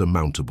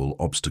insurmountable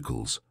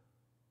obstacles.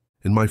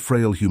 In my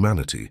frail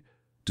humanity,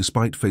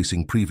 despite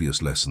facing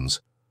previous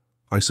lessons,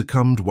 I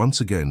succumbed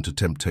once again to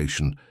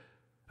temptation,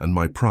 and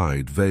my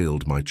pride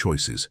veiled my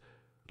choices,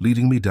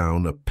 leading me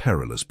down a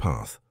perilous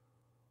path.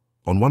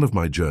 On one of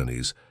my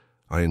journeys,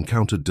 I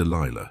encountered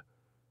Delilah,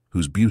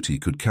 whose beauty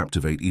could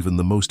captivate even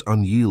the most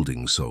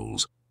unyielding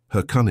souls.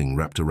 Her cunning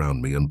wrapped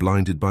around me, and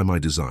blinded by my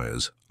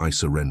desires, I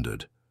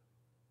surrendered.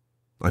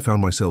 I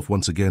found myself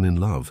once again in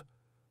love,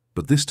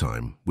 but this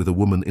time with a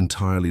woman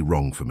entirely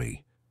wrong for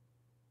me.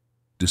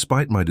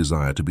 Despite my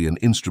desire to be an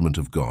instrument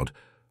of God,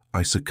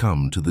 I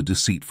succumbed to the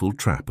deceitful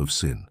trap of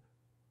sin.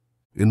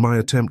 In my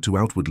attempt to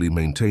outwardly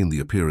maintain the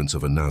appearance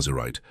of a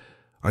Nazirite,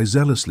 I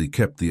zealously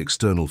kept the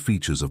external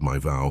features of my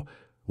vow,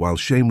 while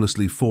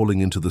shamelessly falling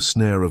into the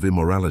snare of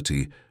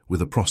immorality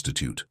with a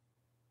prostitute.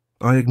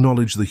 I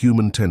acknowledge the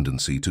human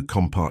tendency to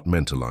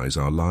compartmentalize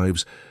our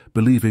lives,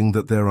 believing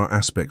that there are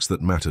aspects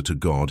that matter to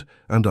God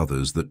and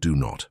others that do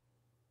not.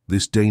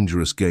 This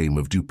dangerous game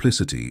of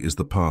duplicity is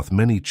the path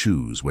many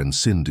choose when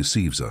sin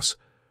deceives us.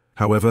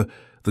 However,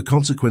 the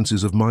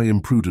consequences of my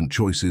imprudent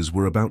choices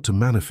were about to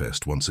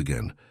manifest once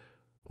again.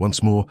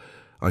 Once more,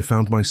 I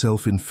found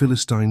myself in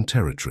Philistine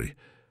territory,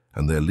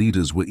 and their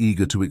leaders were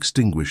eager to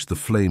extinguish the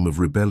flame of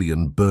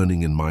rebellion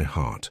burning in my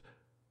heart.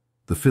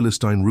 The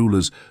Philistine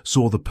rulers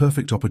saw the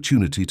perfect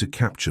opportunity to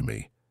capture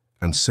me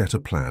and set a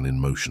plan in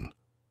motion.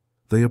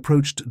 They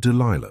approached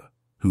Delilah,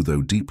 who,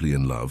 though deeply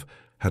in love,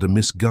 had a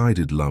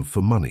misguided love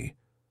for money.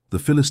 The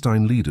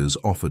Philistine leaders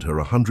offered her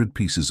 100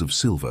 pieces of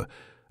silver,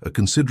 a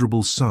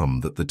considerable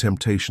sum that the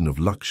temptation of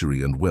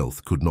luxury and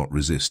wealth could not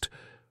resist,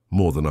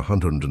 more than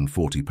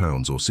 140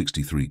 pounds or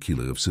 63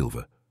 kilos of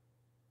silver.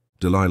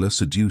 Delilah,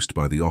 seduced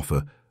by the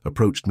offer,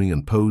 approached me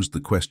and posed the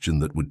question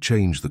that would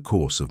change the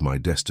course of my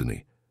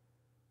destiny.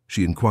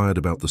 She inquired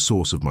about the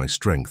source of my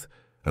strength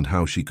and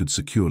how she could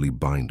securely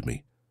bind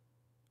me.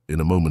 In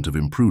a moment of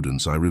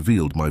imprudence, I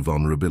revealed my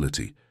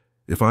vulnerability.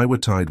 If I were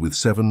tied with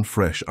 7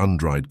 fresh,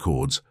 undried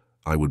cords,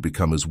 I would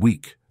become as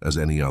weak as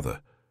any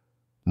other.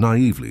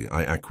 Naively,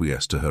 I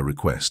acquiesced to her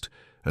request,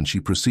 and she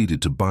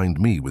proceeded to bind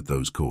me with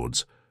those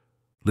cords.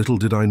 Little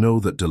did I know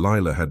that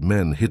Delilah had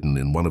men hidden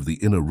in one of the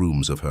inner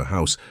rooms of her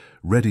house,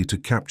 ready to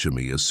capture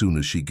me as soon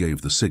as she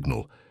gave the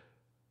signal.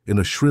 In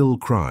a shrill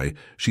cry,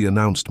 she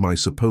announced my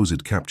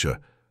supposed capture.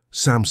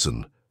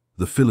 "Samson,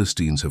 the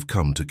Philistines have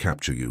come to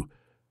capture you."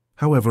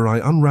 However, I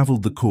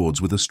unraveled the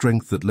cords with a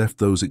strength that left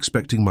those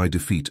expecting my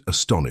defeat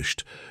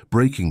astonished,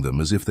 breaking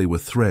them as if they were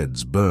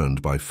threads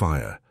burned by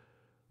fire.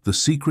 The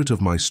secret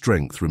of my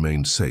strength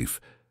remained safe,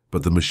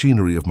 but the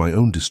machinery of my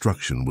own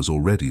destruction was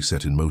already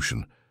set in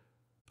motion.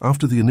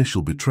 After the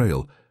initial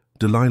betrayal,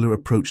 Delilah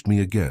approached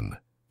me again,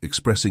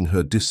 expressing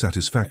her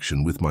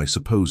dissatisfaction with my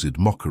supposed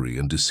mockery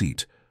and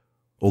deceit.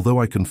 Although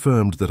I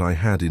confirmed that I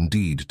had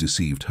indeed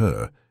deceived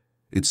her,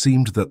 it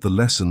seemed that the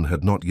lesson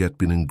had not yet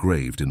been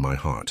engraved in my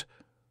heart.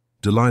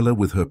 Delilah,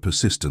 with her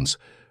persistence,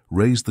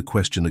 raised the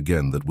question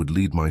again that would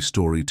lead my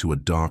story to a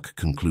dark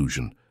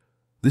conclusion.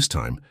 This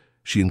time,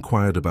 she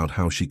inquired about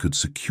how she could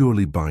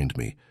securely bind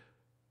me.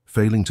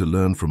 Failing to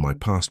learn from my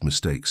past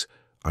mistakes,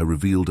 I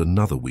revealed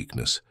another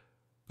weakness.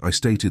 I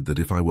stated that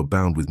if I were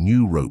bound with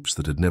new ropes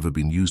that had never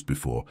been used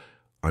before,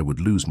 I would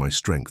lose my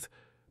strength,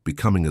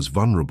 becoming as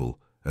vulnerable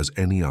as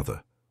any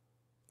other.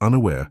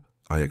 Unaware,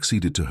 I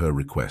acceded to her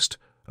request,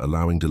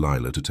 allowing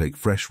Delilah to take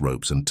fresh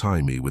ropes and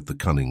tie me with the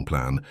cunning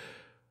plan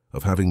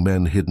of having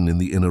men hidden in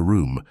the inner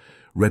room,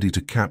 ready to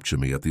capture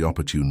me at the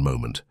opportune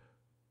moment.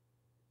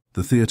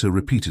 The theatre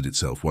repeated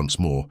itself once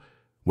more,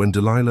 when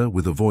Delilah,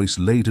 with a voice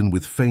laden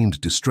with feigned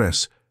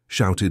distress,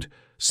 shouted,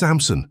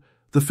 "Samson,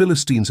 the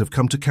Philistines have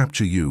come to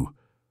capture you."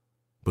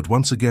 But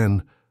once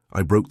again,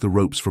 I broke the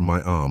ropes from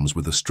my arms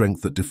with a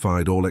strength that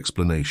defied all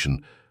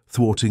explanation,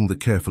 thwarting the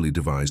carefully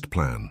devised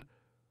plan.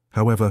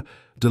 However,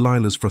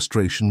 Delilah's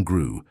frustration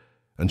grew,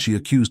 and she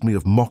accused me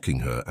of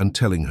mocking her and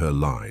telling her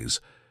lies.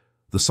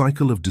 The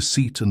cycle of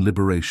deceit and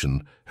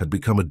liberation had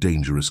become a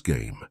dangerous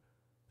game,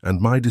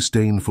 and my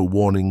disdain for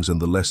warnings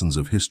and the lessons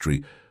of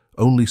history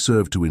only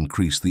served to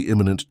increase the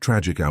imminent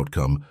tragic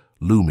outcome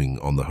looming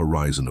on the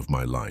horizon of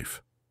my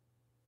life.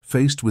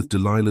 Faced with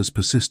Delilah's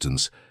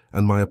persistence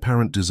and my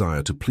apparent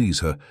desire to please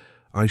her,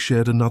 I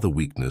shared another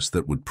weakness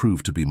that would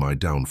prove to be my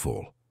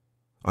downfall.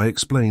 I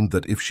explained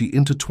that if she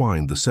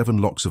intertwined the 7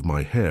 locks of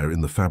my hair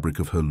in the fabric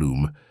of her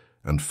loom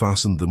and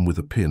fastened them with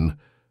a pin,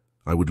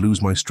 I would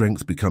lose my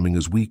strength, becoming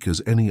as weak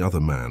as any other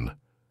man.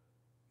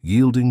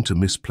 Yielding to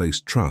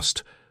misplaced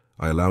trust,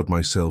 I allowed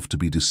myself to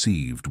be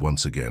deceived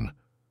once again.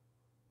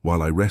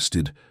 While I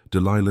rested,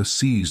 Delilah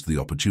seized the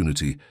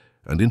opportunity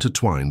and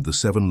intertwined the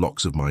 7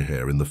 locks of my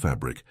hair in the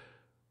fabric,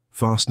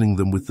 fastening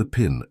them with the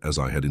pin as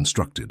I had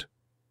instructed.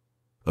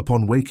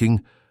 Upon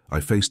waking, I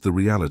faced the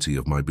reality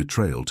of my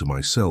betrayal to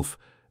myself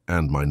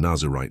and my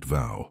Nazirite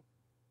vow.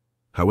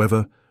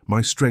 However,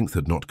 my strength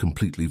had not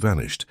completely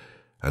vanished,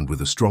 and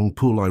with a strong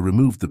pull I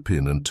removed the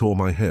pin and tore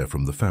my hair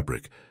from the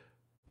fabric.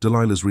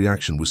 Delilah's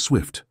reaction was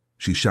swift.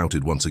 She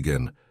shouted once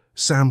again,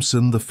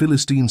 "Samson, the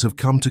Philistines have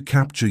come to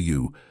capture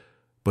you."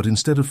 But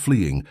instead of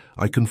fleeing,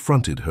 I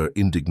confronted her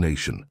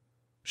indignation.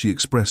 She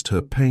expressed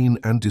her pain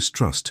and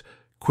distrust,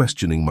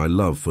 questioning my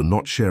love for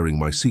not sharing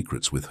my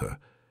secrets with her.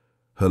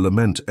 Her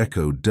lament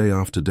echoed day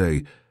after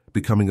day,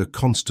 becoming a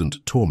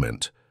constant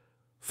torment.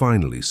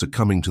 Finally,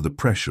 succumbing to the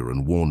pressure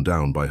and worn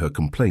down by her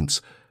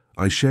complaints,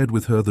 I shared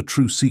with her the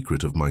true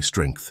secret of my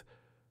strength.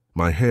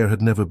 My hair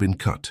had never been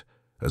cut,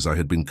 as I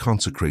had been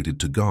consecrated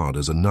to God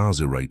as a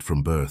Nazirite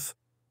from birth.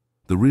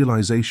 The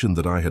realization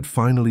that I had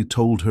finally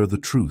told her the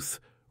truth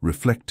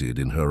reflected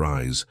in her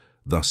eyes,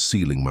 thus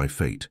sealing my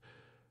fate.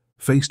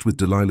 Faced with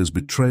Delilah's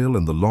betrayal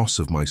and the loss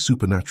of my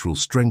supernatural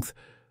strength,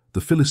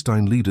 the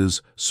Philistine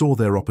leaders saw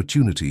their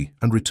opportunity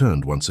and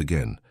returned once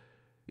again.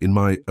 In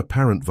my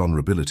apparent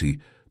vulnerability,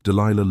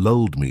 Delilah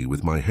lulled me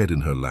with my head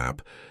in her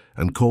lap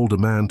and called a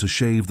man to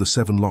shave the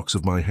 7 locks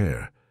of my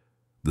hair,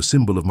 the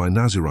symbol of my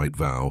Nazirite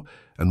vow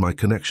and my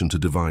connection to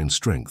divine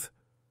strength.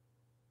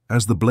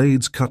 As the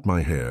blades cut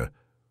my hair,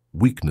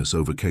 weakness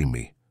overcame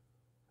me,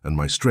 and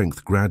my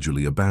strength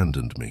gradually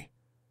abandoned me.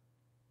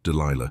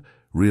 Delilah,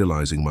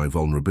 realizing my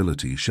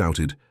vulnerability,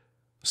 shouted,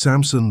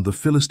 "Samson, the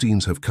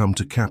Philistines have come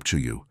to capture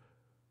you."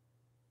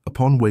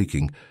 Upon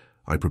waking,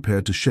 I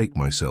prepared to shake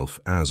myself,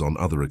 as on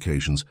other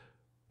occasions,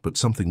 but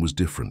something was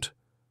different.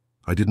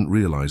 I didn't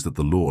realize that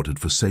the Lord had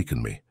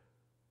forsaken me.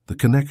 The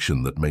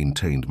connection that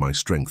maintained my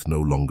strength no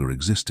longer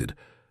existed.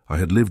 I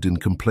had lived in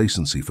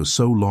complacency for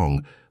so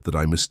long that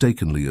I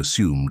mistakenly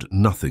assumed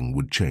nothing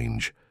would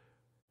change.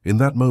 In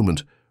that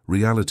moment,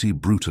 reality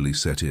brutally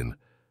set in.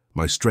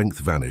 My strength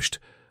vanished,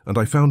 and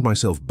I found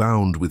myself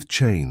bound with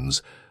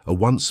chains, a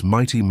once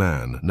mighty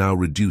man now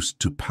reduced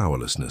to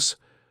powerlessness.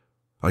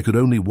 I could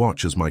only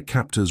watch as my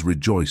captors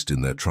rejoiced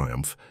in their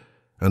triumph,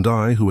 and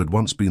I, who had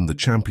once been the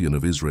champion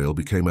of Israel,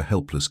 became a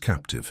helpless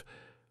captive.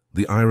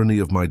 The irony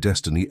of my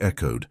destiny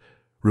echoed,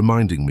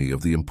 reminding me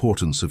of the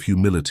importance of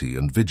humility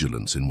and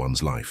vigilance in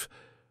one's life.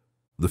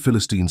 The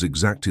Philistines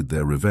exacted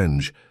their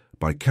revenge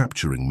by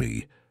capturing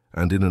me,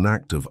 and in an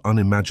act of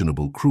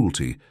unimaginable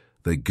cruelty,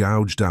 they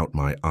gouged out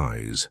my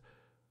eyes.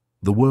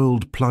 The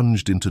world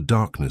plunged into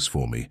darkness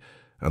for me,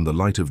 and the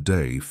light of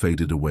day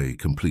faded away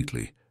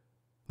completely.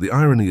 The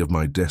irony of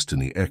my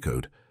destiny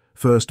echoed.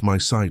 First, my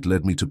sight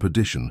led me to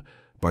perdition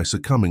by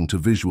succumbing to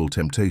visual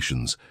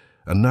temptations,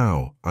 and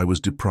now I was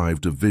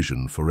deprived of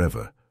vision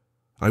forever.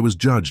 I was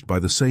judged by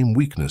the same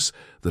weakness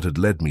that had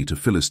led me to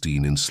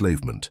Philistine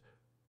enslavement.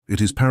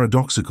 It is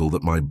paradoxical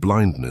that my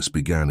blindness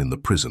began in the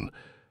prison.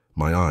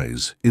 My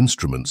eyes,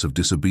 instruments of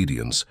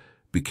disobedience,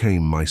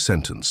 became my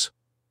sentence.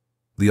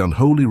 The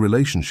unholy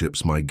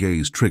relationships my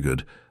gaze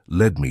triggered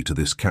led me to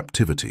this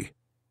captivity.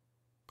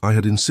 I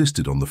had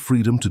insisted on the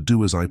freedom to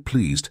do as I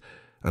pleased,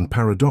 and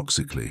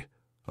paradoxically,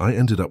 I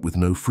ended up with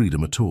no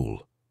freedom at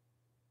all.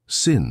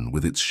 Sin,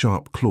 with its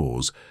sharp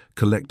claws,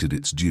 collected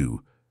its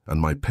due,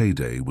 and my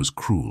payday was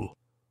cruel.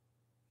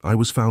 I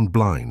was found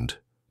blind,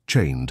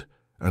 chained,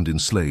 and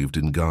enslaved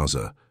in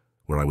Gaza,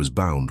 where I was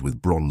bound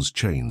with bronze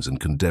chains and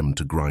condemned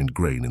to grind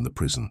grain in the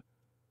prison.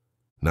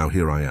 Now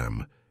here I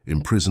am,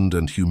 imprisoned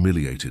and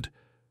humiliated,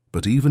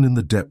 but even in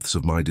the depths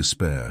of my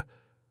despair,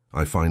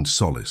 I find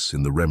solace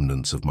in the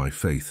remnants of my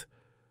faith.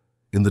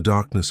 In the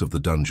darkness of the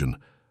dungeon,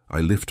 I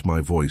lift my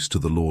voice to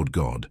the Lord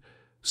God,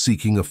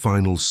 seeking a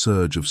final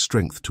surge of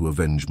strength to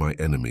avenge my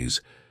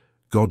enemies.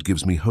 God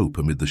gives me hope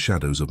amid the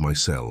shadows of my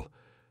cell.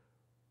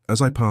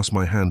 As I pass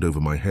my hand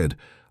over my head,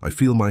 I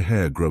feel my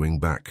hair growing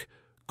back,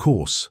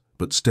 coarse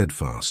but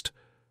steadfast.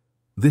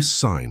 This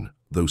sign,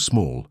 though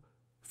small,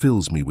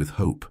 fills me with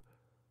hope.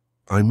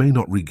 I may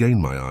not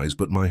regain my eyes,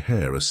 but my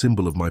hair, a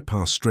symbol of my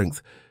past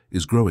strength,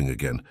 is growing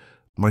again.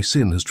 My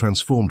sin has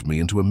transformed me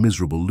into a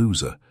miserable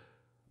loser.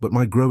 But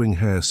my growing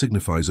hair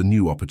signifies a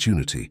new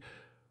opportunity.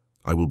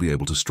 I will be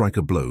able to strike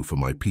a blow for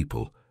my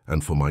people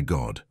and for my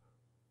God.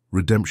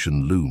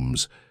 Redemption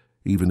looms,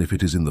 even if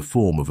it is in the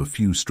form of a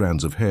few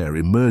strands of hair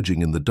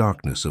emerging in the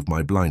darkness of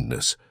my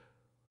blindness.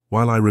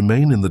 While I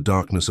remain in the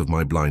darkness of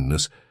my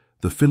blindness,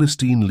 the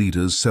Philistine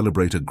leaders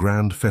celebrate a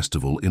grand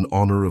festival in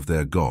honor of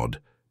their god,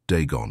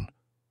 Dagon.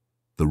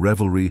 The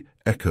revelry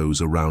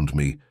echoes around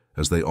me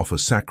as they offer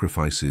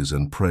sacrifices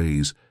and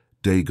praise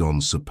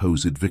Dagon's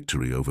supposed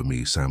victory over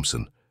me,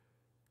 Samson.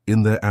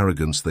 In their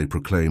arrogance they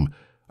proclaim,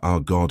 "Our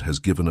God has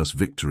given us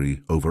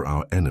victory over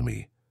our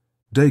enemy."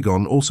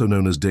 Dagon, also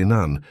known as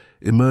Danan,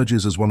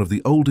 emerges as one of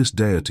the oldest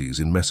deities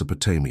in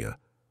Mesopotamia.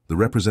 The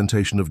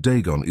representation of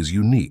Dagon is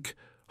unique,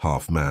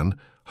 half man,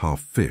 half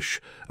fish,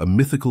 a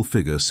mythical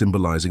figure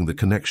symbolizing the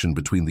connection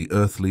between the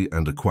earthly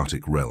and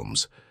aquatic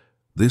realms.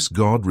 This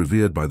god,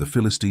 revered by the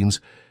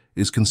Philistines,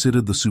 is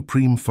considered the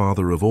supreme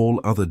father of all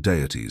other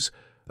deities,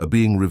 a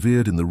being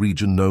revered in the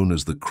region known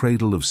as the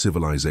cradle of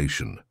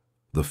civilization,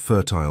 the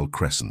Fertile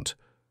Crescent.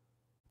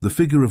 The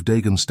figure of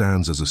Dagon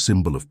stands as a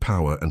symbol of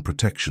power and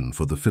protection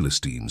for the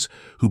Philistines,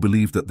 who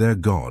believe that their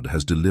god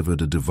has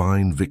delivered a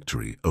divine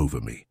victory over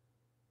me.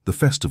 The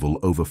festival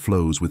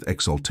overflows with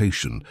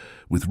exaltation,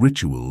 with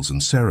rituals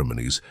and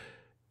ceremonies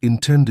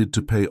intended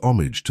to pay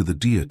homage to the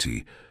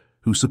deity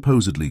who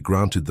supposedly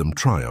granted them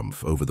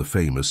triumph over the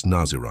famous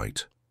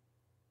Nazirite.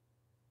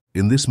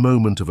 In this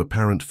moment of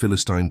apparent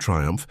Philistine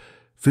triumph,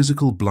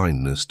 physical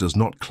blindness does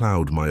not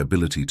cloud my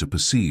ability to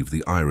perceive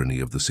the irony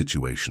of the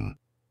situation.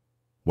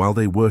 While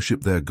they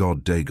worship their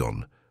god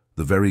Dagon,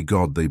 the very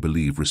god they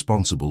believe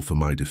responsible for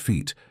my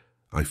defeat,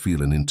 I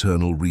feel an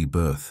internal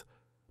rebirth.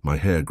 My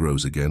hair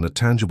grows again, a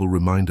tangible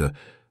reminder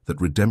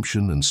that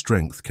redemption and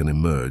strength can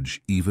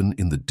emerge even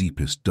in the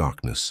deepest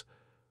darkness.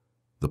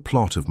 The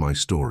plot of my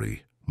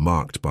story,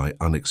 marked by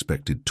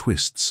unexpected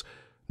twists,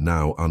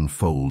 now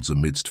unfolds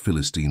amidst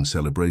Philistine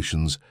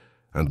celebrations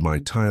and my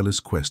tireless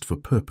quest for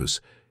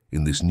purpose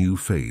in this new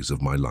phase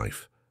of my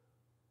life.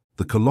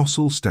 The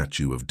colossal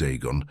statue of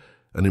Dagon,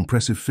 an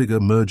impressive figure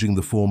merging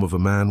the form of a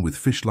man with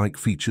fish-like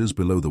features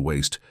below the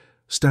waist,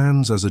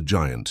 stands as a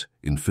giant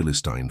in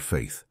Philistine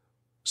faith.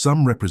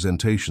 Some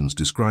representations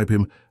describe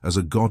him as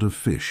a god of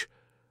fish,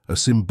 a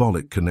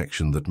symbolic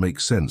connection that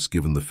makes sense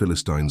given the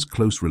Philistines'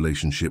 close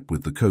relationship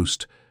with the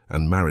coast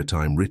and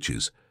maritime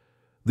riches.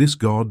 This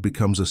god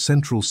becomes a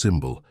central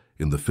symbol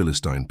in the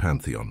Philistine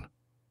pantheon.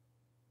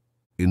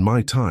 In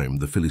my time,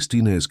 the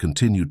Philistines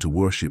continued to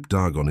worship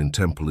Dagon in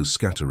temples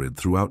scattered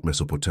throughout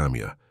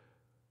Mesopotamia.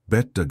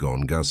 Bet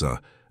Dagon,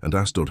 Gaza, and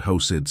Asdod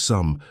hosted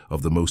some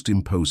of the most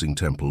imposing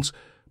temples,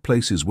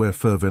 places where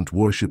fervent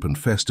worship and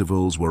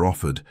festivals were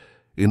offered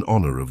in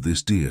honor of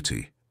this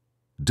deity.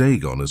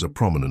 Dagon, as a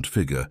prominent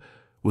figure,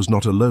 was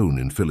not alone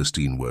in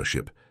Philistine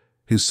worship.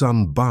 His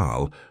son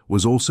Baal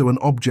was also an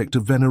object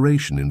of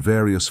veneration in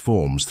various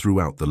forms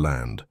throughout the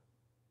land.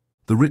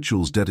 The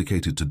rituals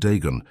dedicated to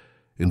Dagon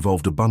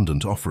involved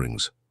abundant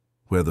offerings,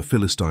 where the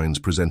Philistines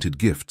presented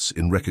gifts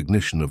in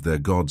recognition of their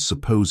god's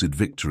supposed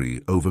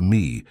victory over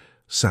me,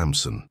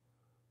 Samson.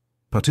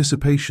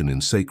 Participation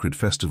in sacred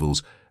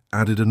festivals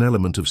added an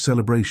element of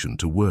celebration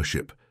to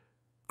worship,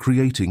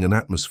 creating an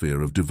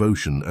atmosphere of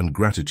devotion and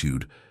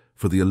gratitude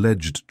for the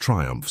alleged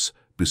triumphs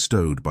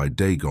bestowed by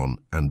Dagon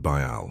and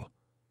Baal.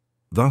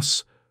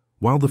 Thus,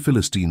 while the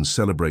Philistines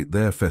celebrate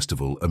their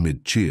festival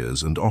amid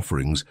cheers and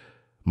offerings,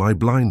 my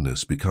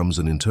blindness becomes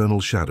an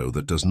internal shadow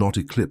that does not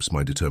eclipse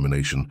my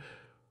determination.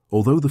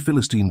 Although the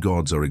Philistine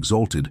gods are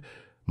exalted,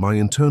 my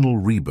internal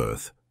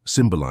rebirth,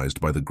 symbolized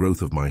by the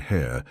growth of my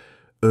hair,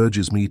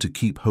 urges me to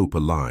keep hope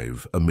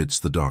alive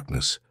amidst the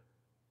darkness.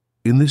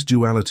 In this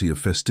duality of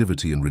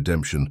festivity and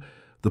redemption,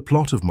 the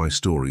plot of my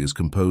story is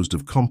composed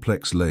of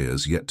complex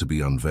layers yet to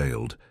be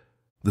unveiled.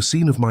 The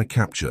scene of my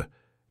capture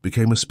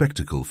became a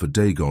spectacle for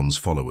Dagon's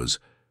followers,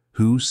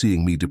 who,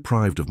 seeing me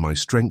deprived of my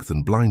strength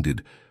and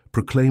blinded,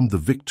 proclaimed the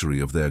victory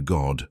of their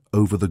God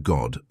over the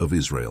God of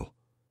Israel.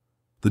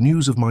 The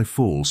news of my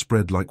fall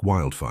spread like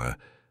wildfire,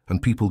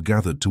 and people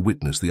gathered to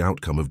witness the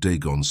outcome of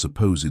Dagon's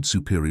supposed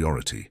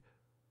superiority.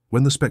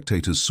 When the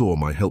spectators saw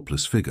my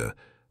helpless figure,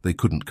 they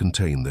couldn't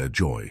contain their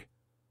joy.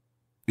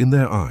 In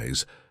their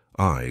eyes,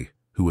 I,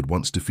 who had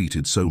once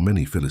defeated so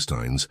many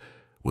Philistines,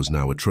 was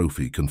now a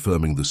trophy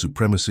confirming the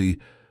supremacy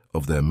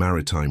of their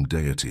maritime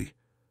deity.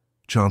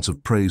 Chants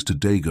of praise to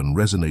Dagon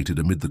resonated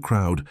amid the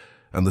crowd,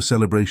 and the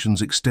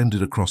celebrations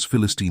extended across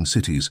Philistine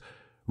cities,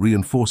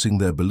 reinforcing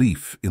their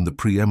belief in the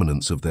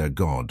preeminence of their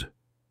god.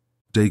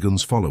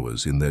 Dagon's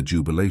followers, in their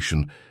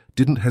jubilation,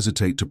 didn't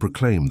hesitate to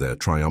proclaim their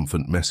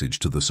triumphant message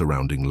to the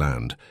surrounding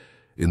land.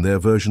 In their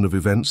version of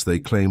events, they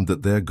claimed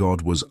that their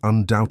god was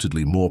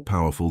undoubtedly more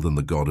powerful than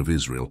the God of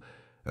Israel,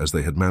 as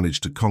they had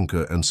managed to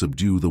conquer and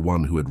subdue the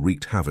one who had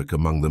wreaked havoc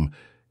among them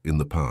in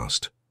the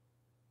past.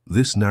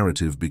 This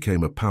narrative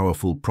became a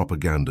powerful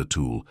propaganda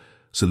tool,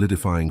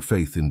 solidifying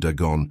faith in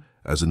Dagon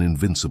as an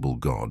invincible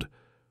god.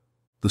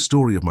 The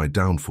story of my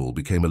downfall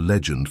became a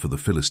legend for the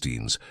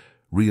Philistines,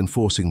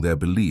 reinforcing their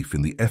belief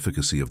in the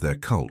efficacy of their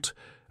cult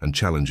and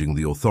challenging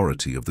the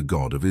authority of the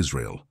God of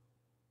Israel.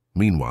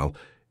 Meanwhile,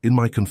 in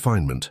my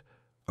confinement,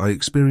 I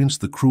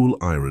experienced the cruel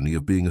irony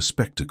of being a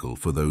spectacle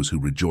for those who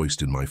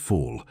rejoiced in my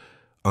fall,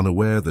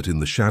 unaware that in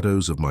the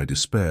shadows of my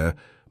despair,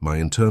 my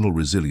internal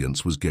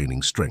resilience was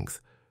gaining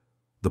strength.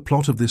 The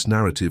plot of this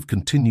narrative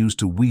continues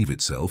to weave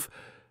itself,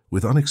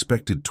 with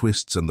unexpected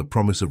twists and the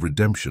promise of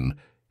redemption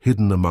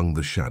hidden among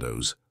the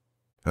shadows.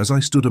 As I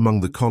stood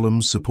among the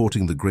columns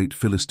supporting the great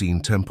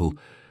Philistine temple,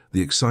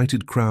 the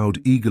excited crowd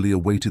eagerly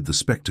awaited the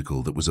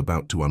spectacle that was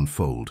about to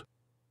unfold.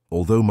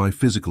 Although my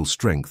physical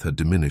strength had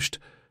diminished,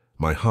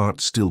 my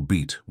heart still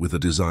beat with a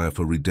desire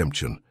for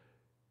redemption.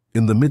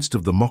 In the midst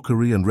of the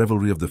mockery and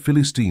revelry of the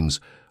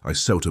Philistines, I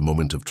sought a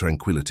moment of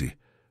tranquility.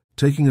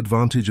 Taking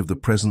advantage of the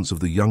presence of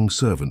the young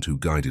servant who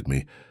guided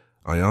me,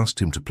 I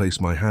asked him to place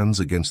my hands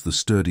against the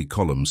sturdy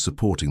columns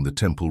supporting the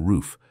temple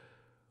roof.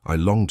 I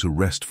longed to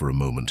rest for a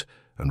moment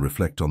and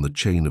reflect on the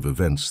chain of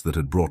events that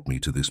had brought me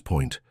to this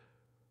point.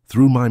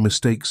 Through my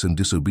mistakes and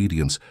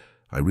disobedience,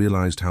 I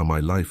realized how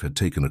my life had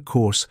taken a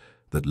course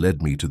that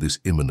led me to this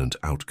imminent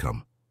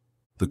outcome.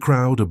 The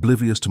crowd,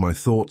 oblivious to my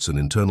thoughts and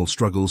internal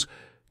struggles,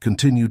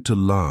 continued to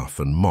laugh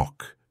and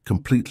mock,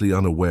 completely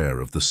unaware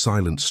of the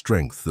silent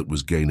strength that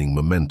was gaining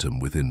momentum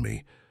within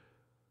me.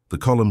 The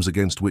columns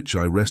against which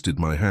I rested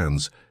my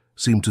hands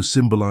seemed to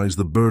symbolize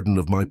the burden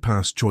of my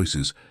past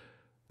choices,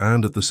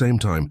 and at the same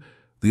time,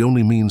 the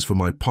only means for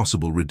my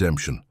possible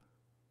redemption.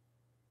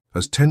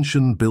 As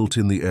tension built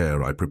in the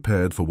air, I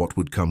prepared for what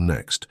would come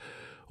next.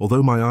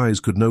 Although my eyes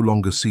could no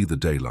longer see the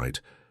daylight,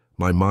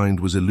 my mind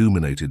was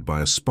illuminated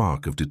by a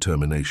spark of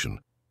determination.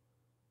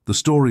 The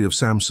story of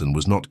Samson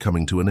was not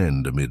coming to an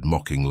end amid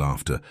mocking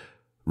laughter.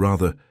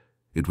 Rather,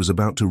 it was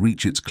about to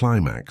reach its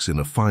climax in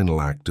a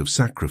final act of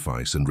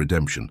sacrifice and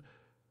redemption.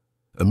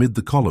 Amid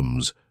the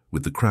columns,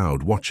 with the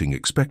crowd watching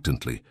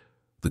expectantly,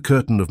 the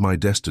curtain of my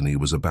destiny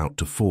was about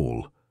to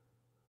fall.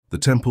 The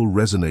temple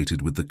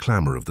resonated with the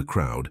clamor of the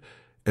crowd,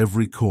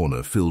 every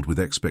corner filled with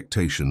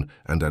expectation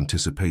and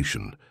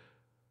anticipation.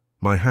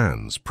 My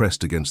hands,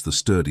 pressed against the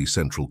sturdy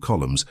central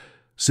columns,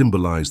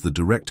 symbolized the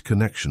direct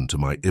connection to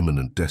my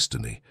imminent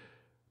destiny.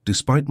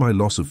 Despite my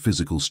loss of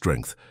physical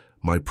strength,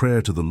 my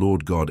prayer to the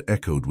Lord God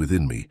echoed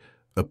within me,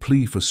 a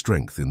plea for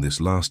strength in this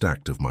last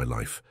act of my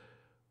life.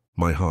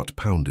 My heart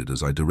pounded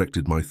as I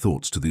directed my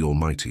thoughts to the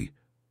Almighty.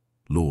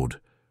 Lord,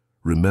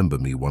 remember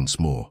me once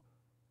more,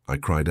 I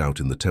cried out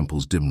in the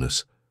temple's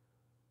dimness.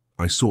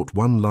 I sought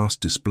one last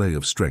display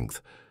of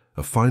strength,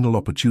 a final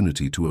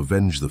opportunity to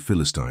avenge the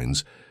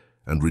Philistines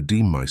and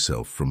redeem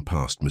myself from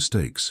past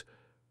mistakes.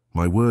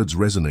 My words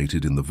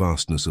resonated in the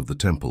vastness of the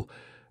temple,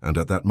 and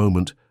at that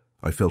moment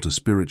I felt a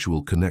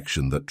spiritual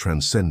connection that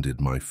transcended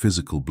my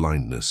physical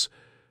blindness.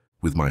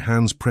 With my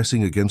hands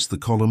pressing against the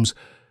columns,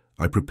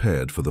 I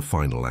prepared for the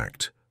final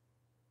act.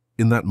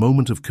 In that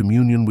moment of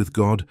communion with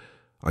God,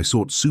 I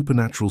sought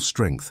supernatural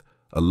strength,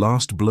 a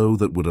last blow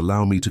that would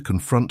allow me to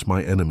confront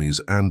my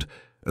enemies and,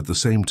 at the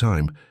same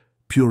time,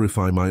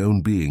 purify my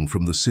own being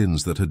from the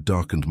sins that had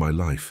darkened my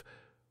life.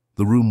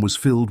 The room was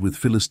filled with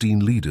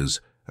Philistine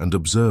leaders and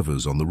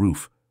observers on the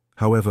roof.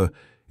 However,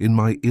 in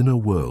my inner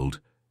world,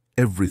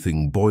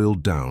 everything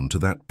boiled down to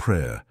that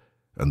prayer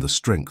and the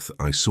strength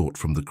I sought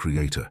from the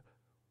Creator.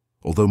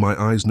 Although my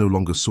eyes no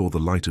longer saw the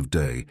light of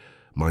day,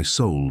 my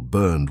soul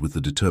burned with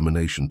the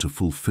determination to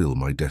fulfill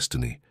my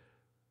destiny.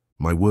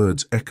 My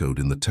words echoed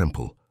in the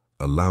temple,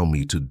 "Allow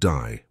me to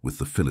die with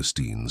the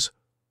Philistines."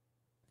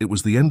 It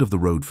was the end of the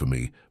road for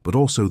me, but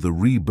also the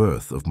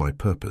rebirth of my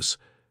purpose.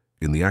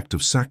 In the act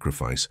of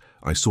sacrifice,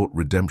 I sought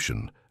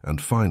redemption,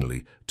 and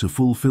finally, to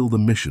fulfill the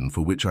mission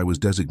for which I was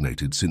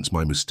designated since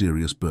my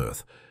mysterious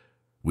birth.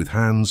 With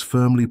hands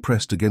firmly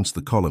pressed against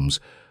the columns,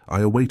 I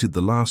awaited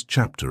the last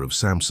chapter of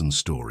Samson's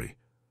story.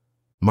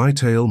 My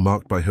tale,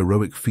 marked by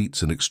heroic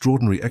feats and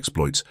extraordinary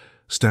exploits,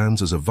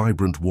 stands as a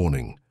vibrant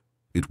warning.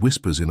 It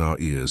whispers in our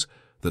ears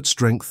that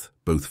strength,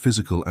 both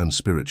physical and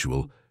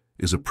spiritual,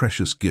 is a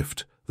precious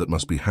gift that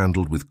must be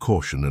handled with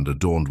caution and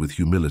adorned with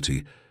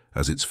humility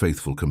as its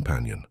faithful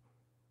companion.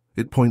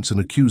 It points an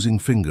accusing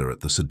finger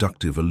at the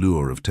seductive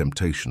allure of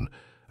temptation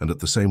and at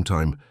the same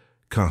time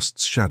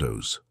casts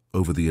shadows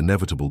over the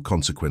inevitable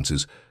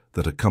consequences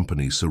that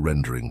accompany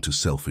surrendering to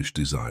selfish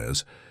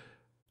desires.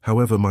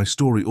 However, my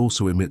story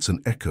also emits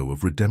an echo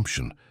of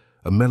redemption,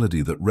 a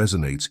melody that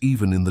resonates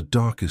even in the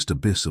darkest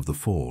abyss of the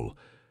fall.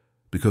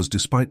 Because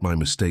despite my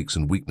mistakes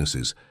and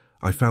weaknesses,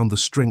 I found the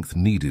strength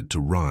needed to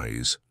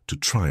rise, to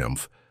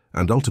triumph,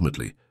 and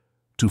ultimately,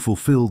 to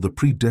fulfill the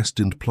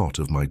predestined plot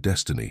of my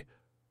destiny.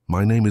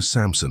 My name is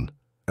Samson,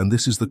 and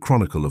this is the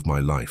chronicle of my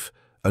life,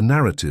 a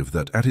narrative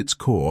that at its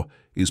core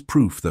is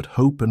proof that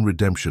hope and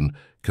redemption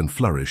can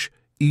flourish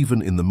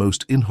even in the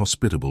most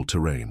inhospitable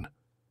terrain.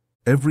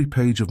 Every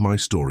page of my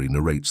story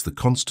narrates the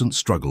constant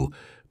struggle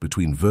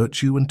between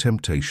virtue and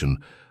temptation,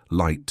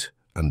 light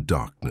and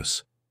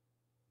darkness.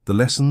 The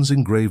lessons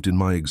engraved in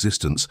my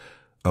existence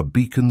are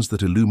beacons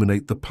that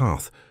illuminate the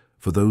path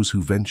for those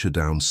who venture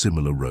down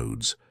similar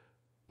roads.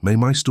 May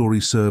my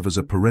story serve as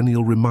a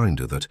perennial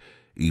reminder that,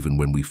 even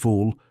when we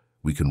fall,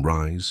 we can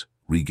rise,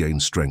 regain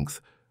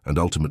strength, and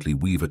ultimately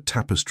weave a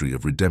tapestry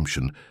of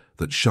redemption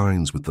that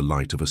shines with the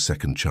light of a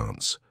second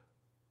chance.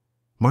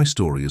 My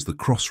story is the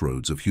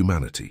crossroads of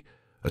humanity,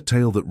 a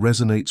tale that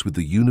resonates with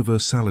the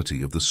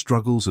universality of the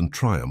struggles and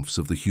triumphs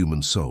of the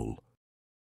human soul.